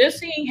 But just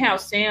seeing how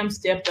Sam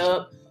stepped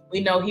up, we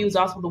know he was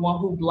also the one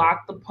who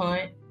blocked the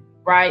punt,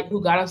 right?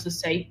 Who got us the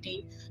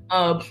safety.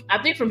 I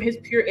think from his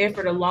pure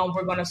effort alone,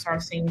 we're going to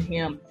start seeing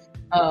him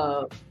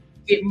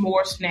get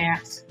more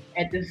snaps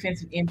at the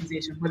defensive end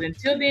position. But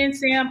until then,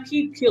 Sam,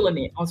 keep killing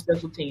it on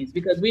special teams,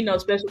 because we know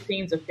special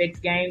teams affects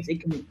games.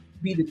 It can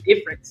be the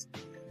difference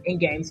in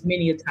games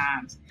many a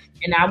times.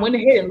 And I went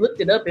ahead and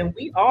looked it up, and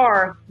we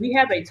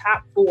have a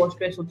top 4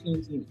 special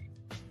teams unit.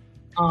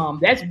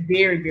 That's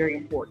very, very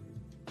important.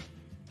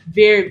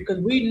 Because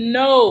we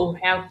know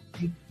how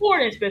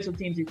important special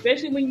teams,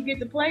 especially when you get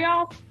to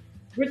playoffs.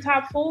 We're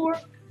top 4.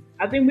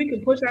 I think we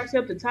can push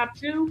ourselves to top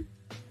 2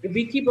 if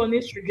we keep on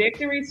this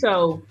trajectory.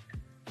 So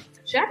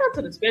shout out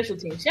to the special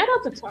team. Shout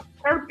out to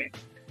Turpin.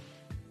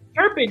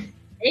 Turpin,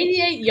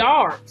 88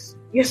 yards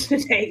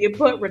yesterday in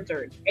punt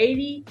return,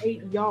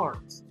 88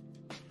 yards.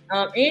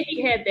 And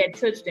he had that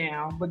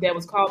touchdown, but that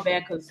was called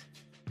back because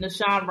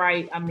Nashawn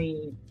Wright,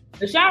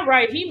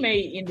 he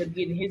may end up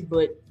getting his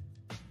butt.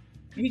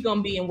 He's going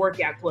to be in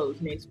workout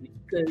clothes next week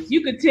because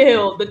you could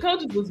tell the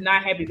coaches was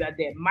not happy about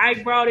that.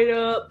 Mike brought it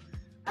up.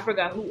 I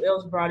forgot who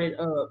else brought it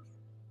up.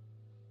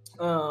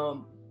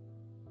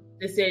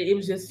 They said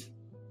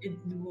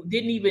it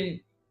didn't even,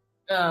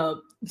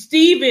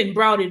 Steven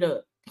brought it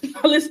up.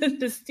 I listened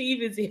to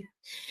Steven's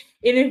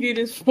interview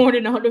this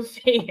morning on the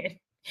Fan.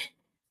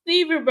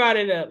 Steven brought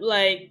it up.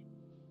 Like,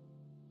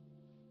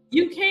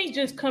 you can't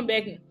just come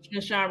back and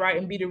Nashawn Wright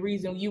and be the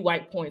reason you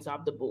wipe points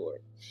off the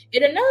board.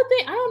 And another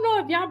thing, I don't know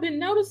if y'all been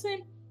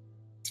noticing,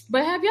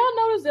 but have y'all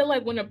noticed that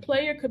like when a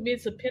player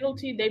commits a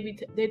penalty,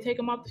 they take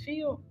them off the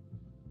field?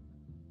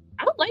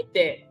 I don't like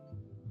that.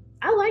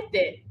 I like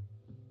that.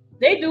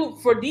 They do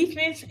for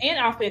defense and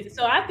offense.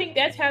 So I think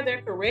that's how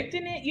they're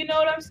correcting it. You know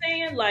what I'm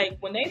saying? Like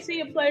when they see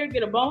a player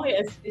get a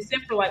bonehead,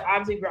 except for like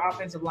obviously your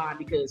offensive line,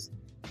 because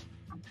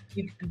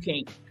you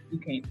can't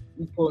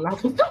pull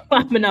off the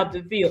lineman off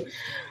the field.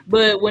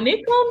 But when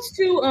it comes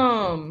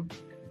to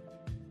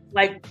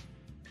like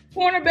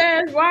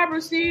cornerbacks, wide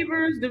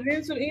receivers,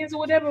 defensive ends or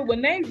whatever,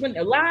 when the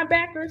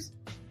linebackers,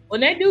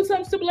 when they do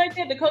something stupid like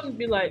that, the coaches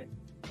be like,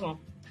 come on.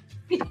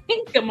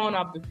 Come on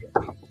off the field.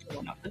 Come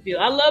on off the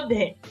field. I love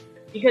that.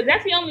 Because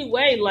that's the only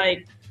way,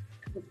 like,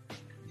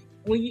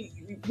 we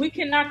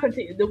cannot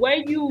continue. The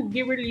way you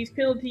get rid of these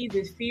penalties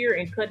is fear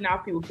and cutting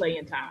off people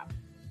playing time.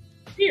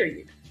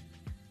 Period.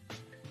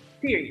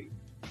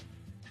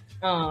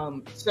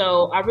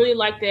 So I really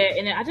like that.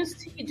 And I just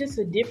think it's just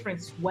a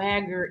different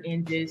swagger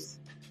in this.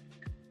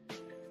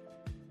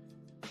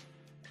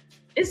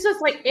 It's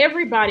just like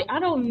everybody, I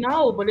don't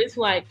know, but it's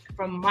like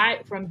from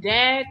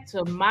Dak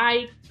to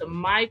Mike to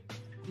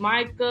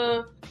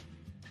Micah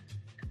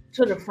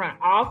to the front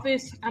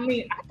office. I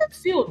mean,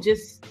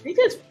 they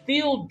just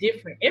feel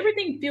different.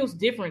 Everything feels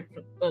different,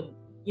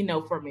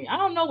 for me. I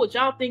don't know what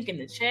y'all think in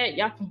the chat.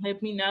 Y'all can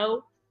let me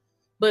know.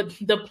 But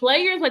the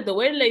players, like the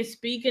way that they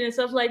speak and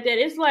stuff like that,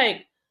 it's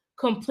like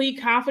complete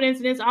confidence.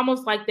 And it's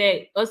almost like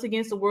that us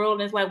against the world.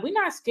 And it's like, we're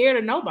not scared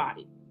of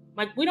nobody.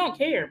 Like, we don't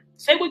care.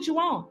 Say what you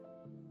want.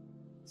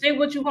 Say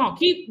what you want.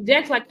 Keep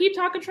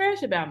talking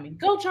trash about me.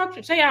 Go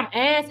talk. Say I'm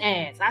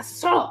ass. I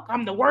suck.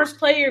 I'm the worst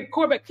player,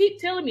 quarterback. Keep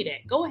telling me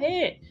that. Go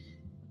ahead.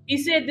 He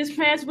said this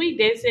past week,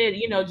 they said,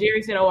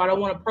 Jerry said, I don't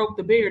want to poke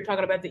the bear,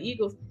 talking about the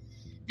Eagles.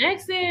 Dak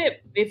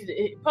said,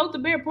 if poke the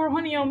bear, pour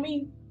honey on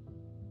me.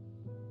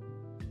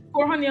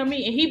 Pour honey on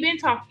me. And he been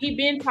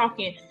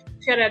talking.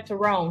 Shout out to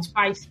Rome,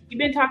 spicy. He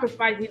been talking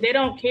spicy. They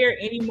don't care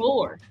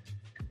anymore.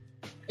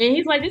 And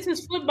he's like, this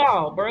is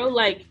football, bro.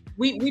 Like,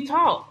 we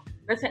talk.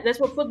 That's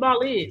what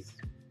football is.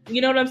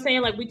 You know what I'm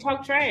saying? Like, we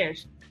talk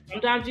trash.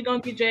 Sometimes you're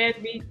going to get your ass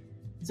beat.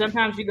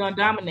 Sometimes you're going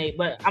to dominate.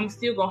 But I'm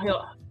still going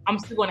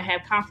to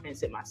have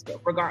confidence in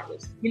myself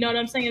regardless. You know what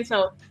I'm saying?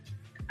 So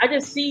I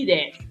just see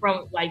that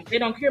from, like, they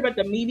don't care about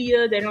the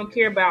media. They don't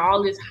care about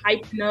all this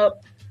hyping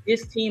up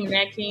this team and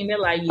that team. They're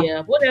like,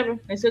 yeah, whatever.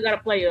 They still got to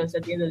play us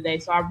at the end of the day.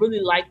 So I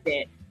really like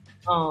that,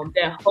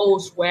 that whole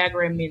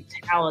swagger and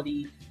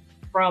mentality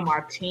from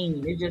our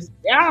team. It just,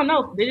 I don't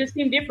know. They just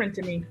seem different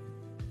to me.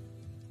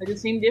 They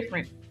just seem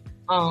different.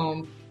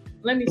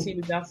 Let me see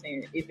what y'all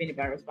saying, if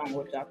anybody responded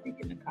what y'all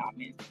think in the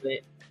comments.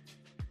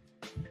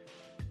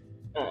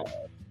 But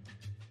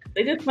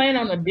they just playing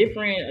on a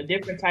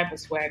different type of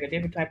swag, a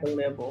different type of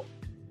level.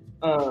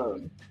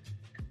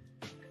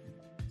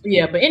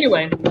 Yeah, but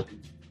anyway,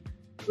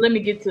 let me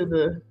get to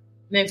the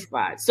next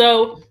slide.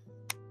 So,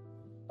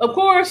 of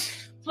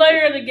course,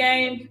 player of the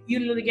game,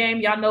 unit of the game.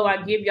 Y'all know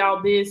I give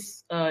y'all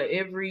this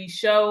every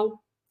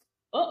show.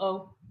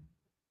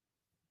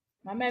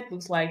 My Mac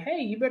looks like,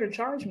 hey, you better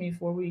charge me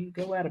before we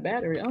go out of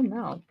battery. Oh,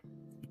 no.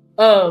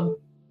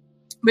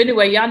 But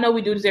anyway, y'all know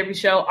we do this every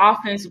show.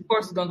 Offense, of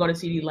course, is going to go to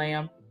CeeDee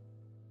Lamb.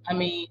 I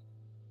mean,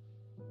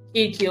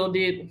 he killed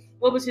it.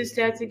 What was his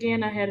stats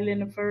again? I had it in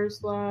the first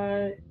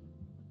slide.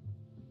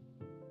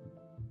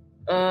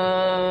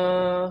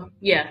 12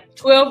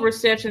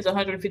 receptions,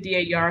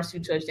 158 yards,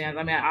 2 touchdowns.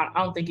 I mean, I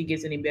don't think it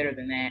gets any better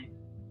than that.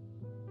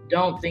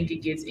 Don't think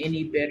it gets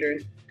any better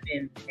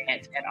than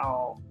that at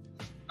all.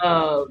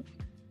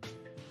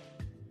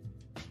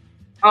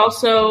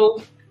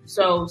 Also,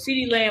 so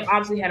CeeDee Lamb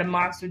obviously had a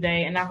monster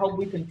day, and I hope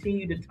we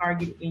continue to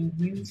target and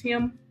use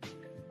him.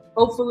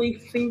 Hopefully,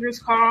 fingers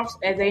crossed,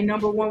 as a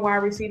number one wide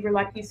receiver,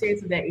 like he said,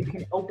 so that it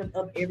can open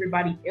up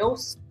everybody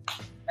else.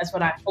 That's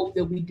what I hope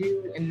that we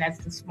do, and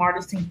that's the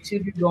smartest thing to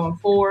do going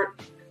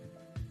forward.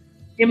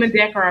 Him and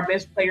Dak are our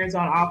best players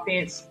on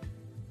offense.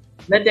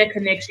 Let that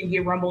connection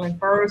get rumbling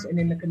first, and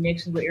then the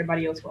connections with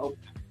everybody else will open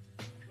up.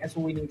 That's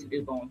what we need to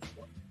do going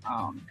forward.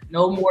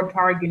 No more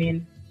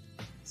targeting.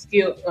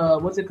 Skill,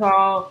 what's it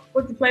called?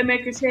 What the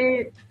playmaker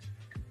said?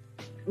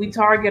 We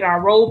target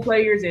our role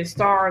players as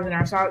stars and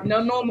our stars.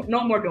 No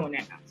more doing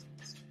that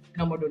nonsense.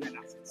 No more doing that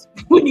nonsense.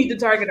 We need to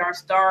target our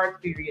stars,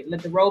 period.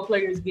 Let the role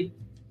players get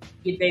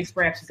their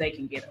scraps as they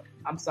can get them.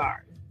 I'm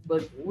sorry,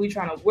 but we're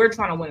trying to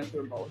win a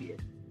Super Bowl here.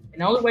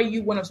 And the only way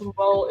you win a Super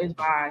Bowl is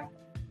by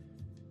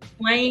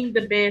playing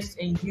the best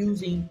and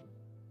using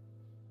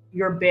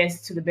your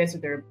best to the best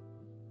of their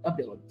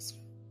abilities.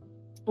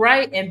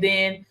 Right? And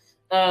then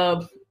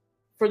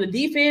for the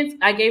defense,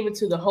 I gave it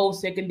to the whole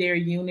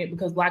secondary unit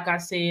because, like I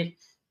said,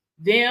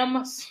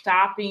 them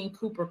stopping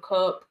Cooper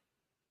Kupp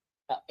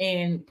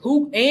and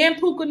Puka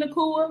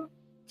Nacua,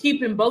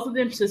 keeping both of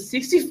them to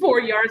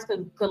 64 yards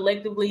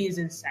collectively is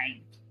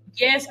insane.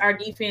 Yes, our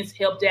defense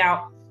helped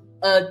out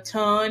a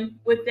ton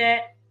with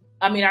that.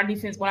 I mean, our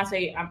defense, when I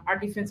say our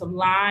defensive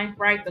line,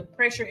 right, the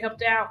pressure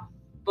helped out,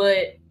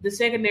 but the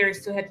secondary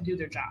still had to do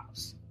their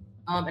jobs.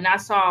 And I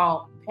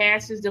saw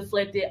passes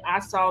deflected. I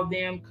saw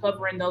them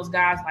covering those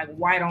guys like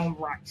white on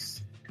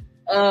rice.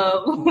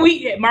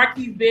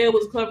 Marquise Bell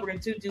was covering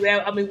Tutu.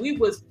 I mean,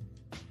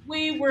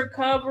 we were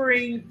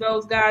covering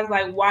those guys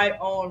like white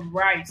on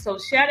rice. So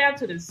shout out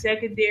to the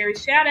secondary.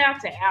 Shout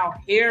out to Al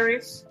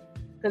Harris,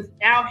 because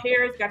Al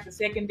Harris got the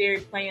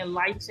secondary playing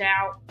lights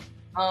out.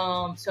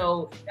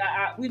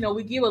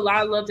 We give a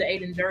lot of love to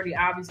Aiden Dirty,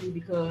 obviously,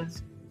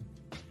 because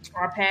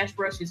our pass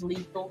rush is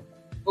lethal.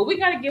 But we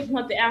got to give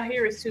love to Al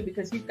Harris, too,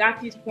 because he's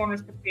got these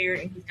corners prepared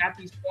and he's got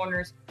these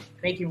corners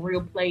making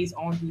real plays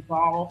on the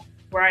ball,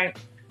 right?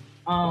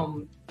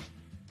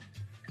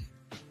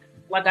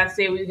 Like I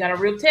said, we got a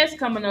real test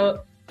coming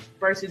up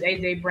versus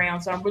A.J. Brown,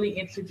 so I'm really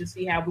interested to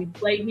see how we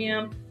play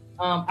him.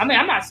 I'm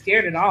not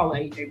scared at all of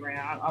A.J.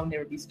 Brown. I'll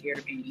never be scared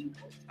of any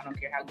Eagles. I don't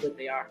care how good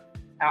they are.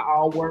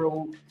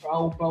 All-world,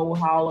 Pro Bowl,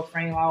 Hall of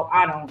Fame,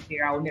 I don't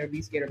care. I will never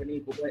be scared of an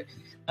Eagle,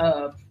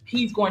 but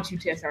he's going to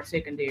test our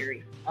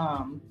secondary.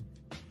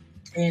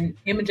 And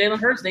him and Jalen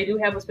Hurts, they do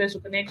have a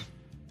special connection.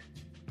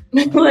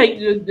 Like,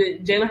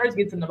 Jalen Hurts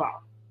gets him the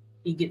ball.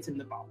 He gets him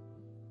the ball.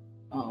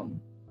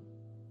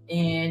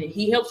 And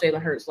he helps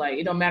Jalen Hurts. Like,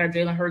 it don't matter if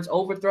Jalen Hurts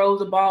overthrows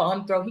the ball,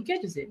 unthrow, he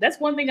catches it. That's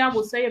one thing I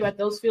will say about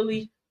those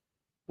Philly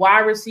wide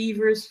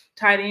receivers,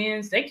 tight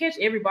ends. They catch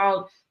every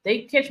ball.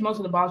 They catch most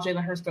of the balls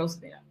Jalen Hurts throws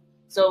to them.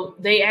 So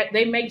they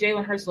make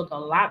Jalen Hurts look a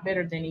lot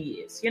better than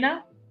he is, you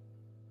know?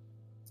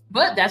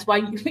 But that's why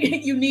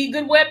you need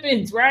good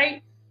weapons,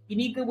 right? You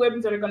need good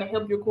weapons that are going to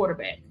help your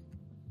quarterback.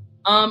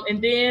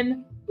 And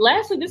then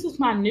lastly, this is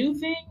my new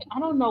thing. I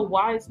don't know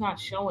why it's not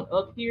showing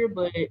up here,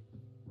 but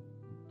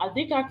I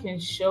think I can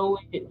show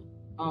it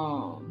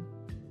on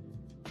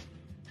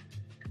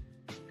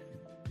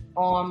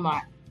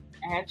my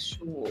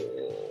actual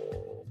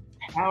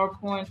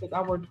PowerPoint because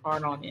I worked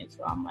hard on it.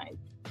 So I'm like,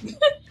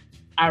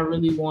 I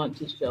really want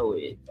to show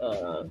it.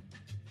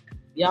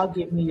 Y'all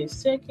give me a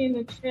second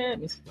to chat. Let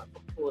me see if I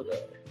can pull it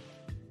up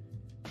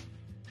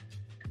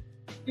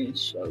and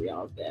show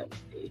y'all that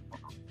way.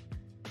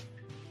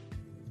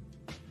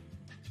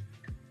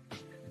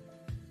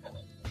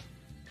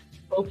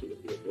 Okay,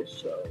 we'll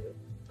show it.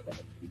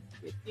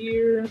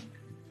 Here.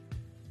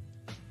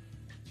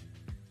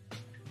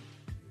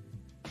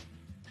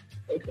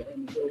 Okay, let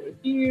me go over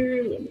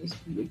here. Let me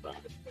see if I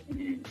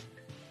can.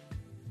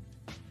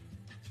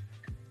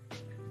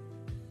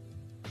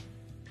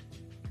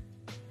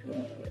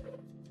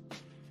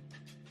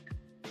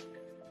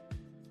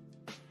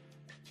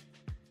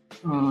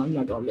 I'm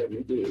not gonna let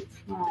me do it.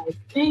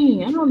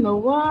 Dang, I don't know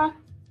why.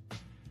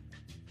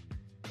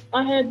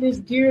 I had this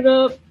geared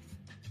up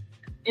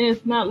and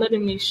it's not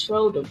letting me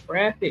show the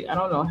graphic. I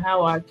don't know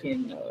how I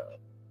can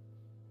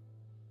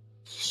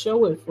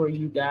show it for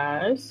you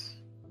guys.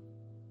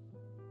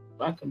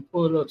 If I can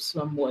pull it up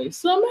some way.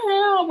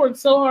 Somehow I worked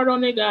so hard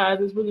on it, guys.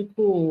 It's really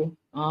cool.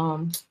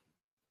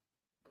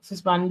 This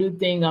is my new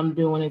thing I'm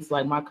doing. It's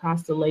like my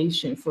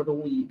constellation for the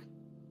week.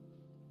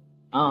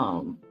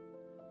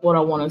 What I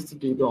want us to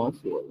do going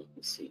forward. Let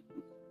me see.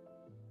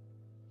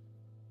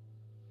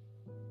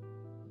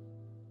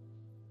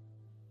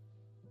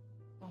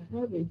 I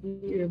have it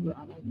here, but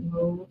I don't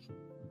know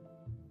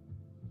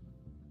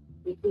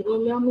if it will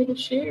allow me to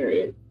share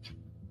it.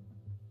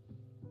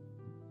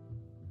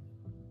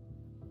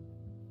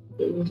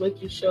 It will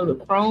let you show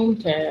the Chrome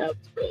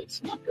tabs, but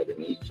it's not letting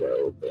me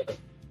show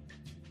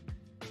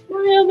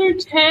my other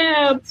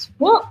tabs.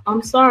 Well,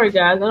 I'm sorry,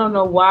 guys. I don't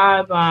know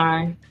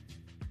why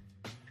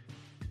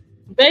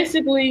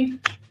basically,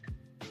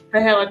 I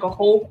have like a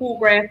whole cool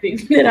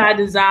graphic that I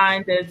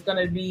designed that's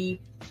going to be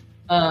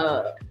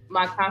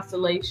my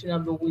constellation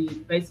of the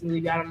week.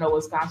 Basically, I don't know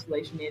what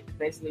constellation is.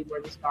 Basically,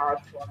 where the stars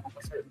form on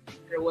a certain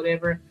picture or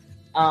whatever.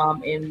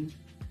 And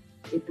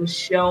it was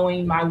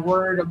showing my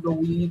word of the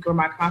week or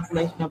my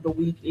constellation of the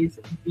week is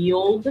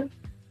build.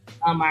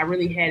 I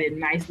really had it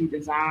nicely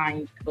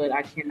designed, but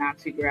I cannot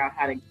figure out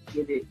how to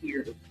get it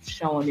here,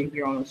 showing it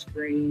here on the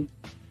screen.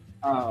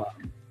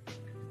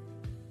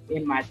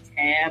 In my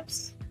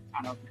tabs.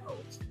 I don't know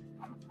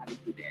how to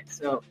do that.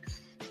 So,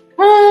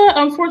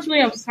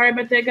 unfortunately, I'm sorry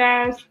about that,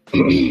 guys.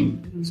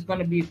 It's going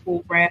to be a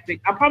cool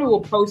graphic. I probably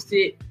will post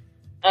it.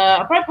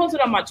 I'll probably post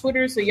it on my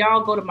Twitter. So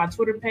y'all go to my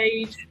Twitter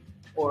page,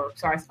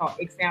 it's called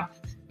X now.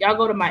 Y'all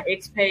go to my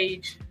X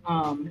page,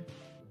 and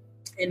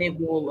it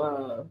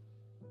will.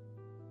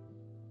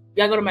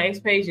 Y'all go to my X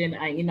page, and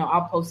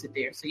I'll post it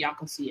there so y'all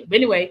can see it. But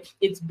anyway,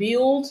 it's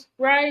build,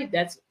 right?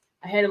 That's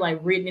I had it like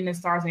written in the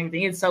stars and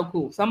everything. It's so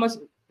cool. So much,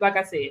 like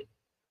I said,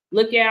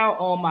 look out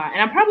on my,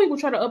 and I probably will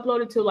try to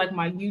upload it to like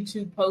my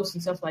YouTube posts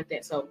and stuff like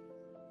that. So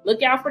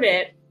look out for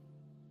that,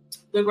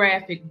 the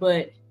graphic.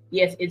 But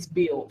yes, it's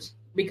built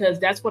because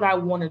that's what I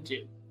want to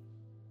do.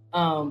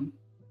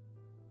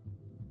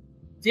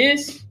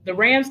 The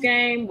Rams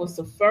game was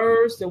the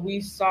first that we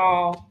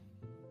saw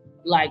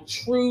like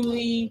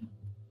truly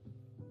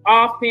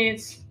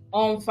offense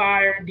on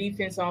fire,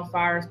 defense on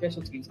fire,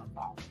 special teams on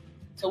fire.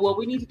 So what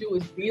we need to do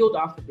is build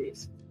off of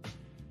this.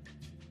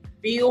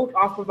 Build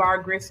off of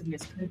our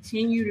aggressiveness.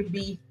 Continue to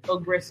be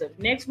aggressive.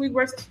 Next week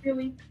versus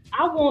Philly,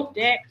 I want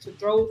Dak to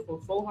throw for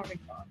 400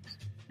 yards.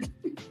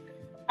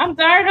 I'm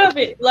tired of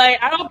it.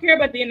 Like, I don't care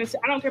about the NFC.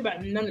 I don't care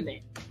about none of that.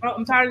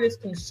 I'm tired of this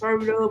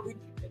conservative. We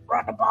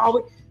run the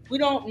ball. We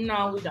don't.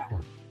 No, we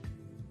don't.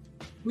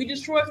 We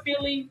destroy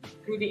Philly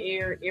through the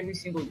air every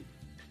single week.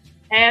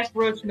 Pass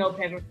rush, no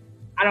pass rush.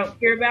 I don't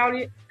care about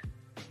it.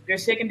 Their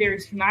secondary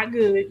is not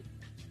good.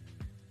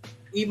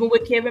 Even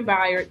with Kevin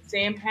Byard,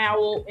 Sam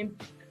Howell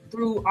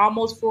threw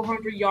almost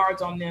 400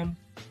 yards on them,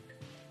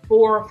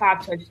 4 or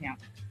 5 touchdowns.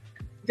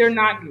 They're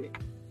not good.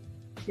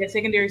 Their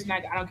secondary is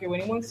not good. I don't care what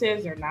anyone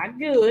says. They're not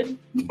good.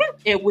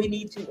 And we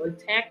need to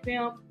attack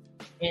them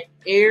and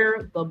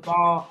air the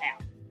ball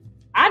out.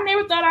 I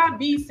never thought I'd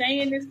be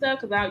saying this stuff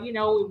because,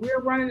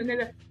 we're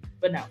running.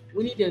 But no,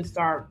 we need to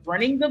start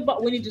running the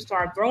ball. We need to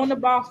start throwing the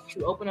ball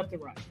to open up the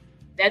run.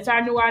 That's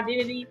our new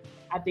identity.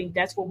 I think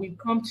that's what we've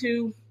come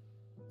to.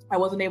 I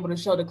wasn't able to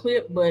show the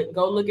clip, but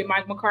go look at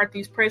Mike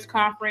McCarthy's press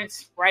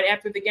conference right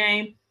after the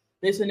game.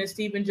 Listen to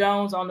Stephen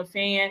Jones on the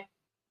Fan.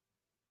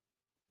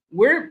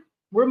 We're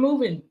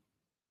moving.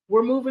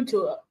 We're moving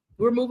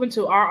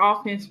to our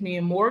offense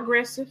being more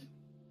aggressive.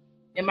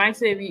 And Mike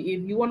said,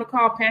 if you want to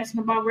call passing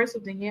the ball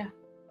aggressive, then yeah,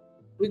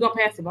 we're gonna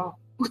pass the ball.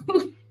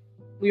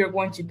 We are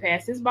going to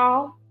pass this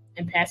ball,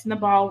 and passing the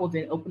ball will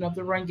then open up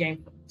the run game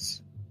for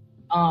us.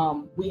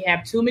 We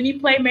have too many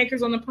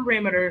playmakers on the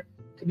perimeter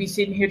to be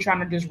sitting here trying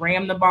to just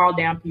ram the ball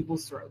down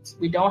people's throats.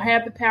 We don't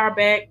have the power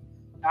back.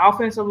 The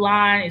offensive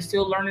line is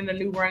still learning the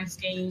new run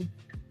scheme.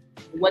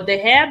 What they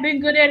have been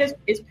good at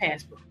is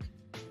pass block.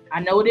 I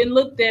know it didn't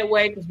look that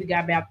way because we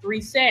got about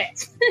 3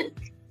 sacks.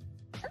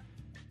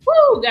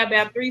 Woo, got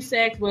about 3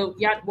 sacks. Well,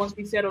 once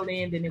we settled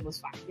in, then it was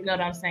fine. You know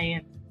what I'm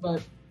saying?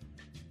 But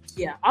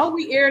yeah,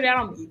 we aired out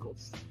on the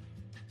Eagles.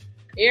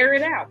 Air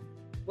it out.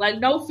 Like,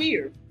 no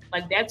fear.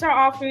 Like, that's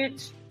our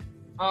offense.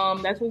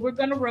 That's what we're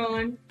gonna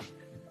run.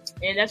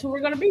 And that's what we're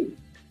going to be.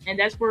 And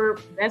that's where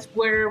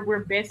we're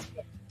best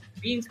at.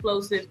 Being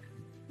explosive,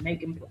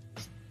 making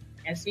plays.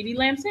 As CeeDee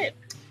Lamb said.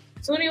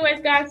 So anyways,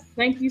 guys,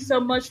 thank you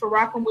so much for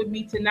rocking with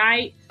me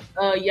tonight.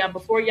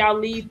 Before y'all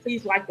leave,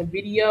 please like the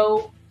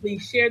video.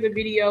 Please share the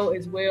video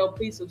as well.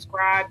 Please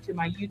subscribe to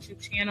my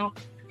YouTube channel.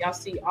 Y'all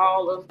see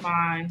all of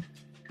my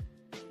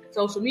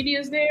social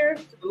medias there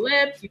to the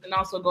left. You can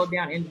also go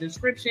down in the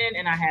description,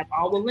 and I have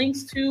all the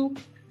links to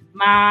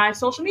my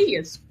social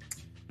medias.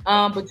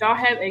 But y'all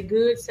have a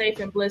good, safe,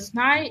 and blessed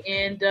night.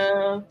 And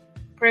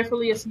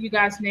prayerfully, I'll see you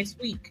guys next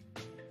week.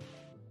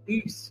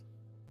 Peace.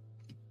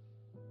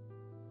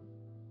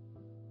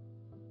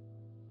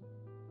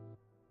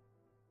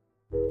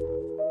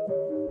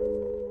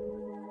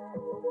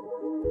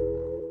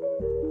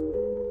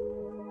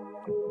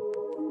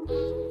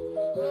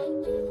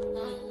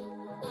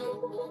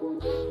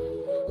 Oh,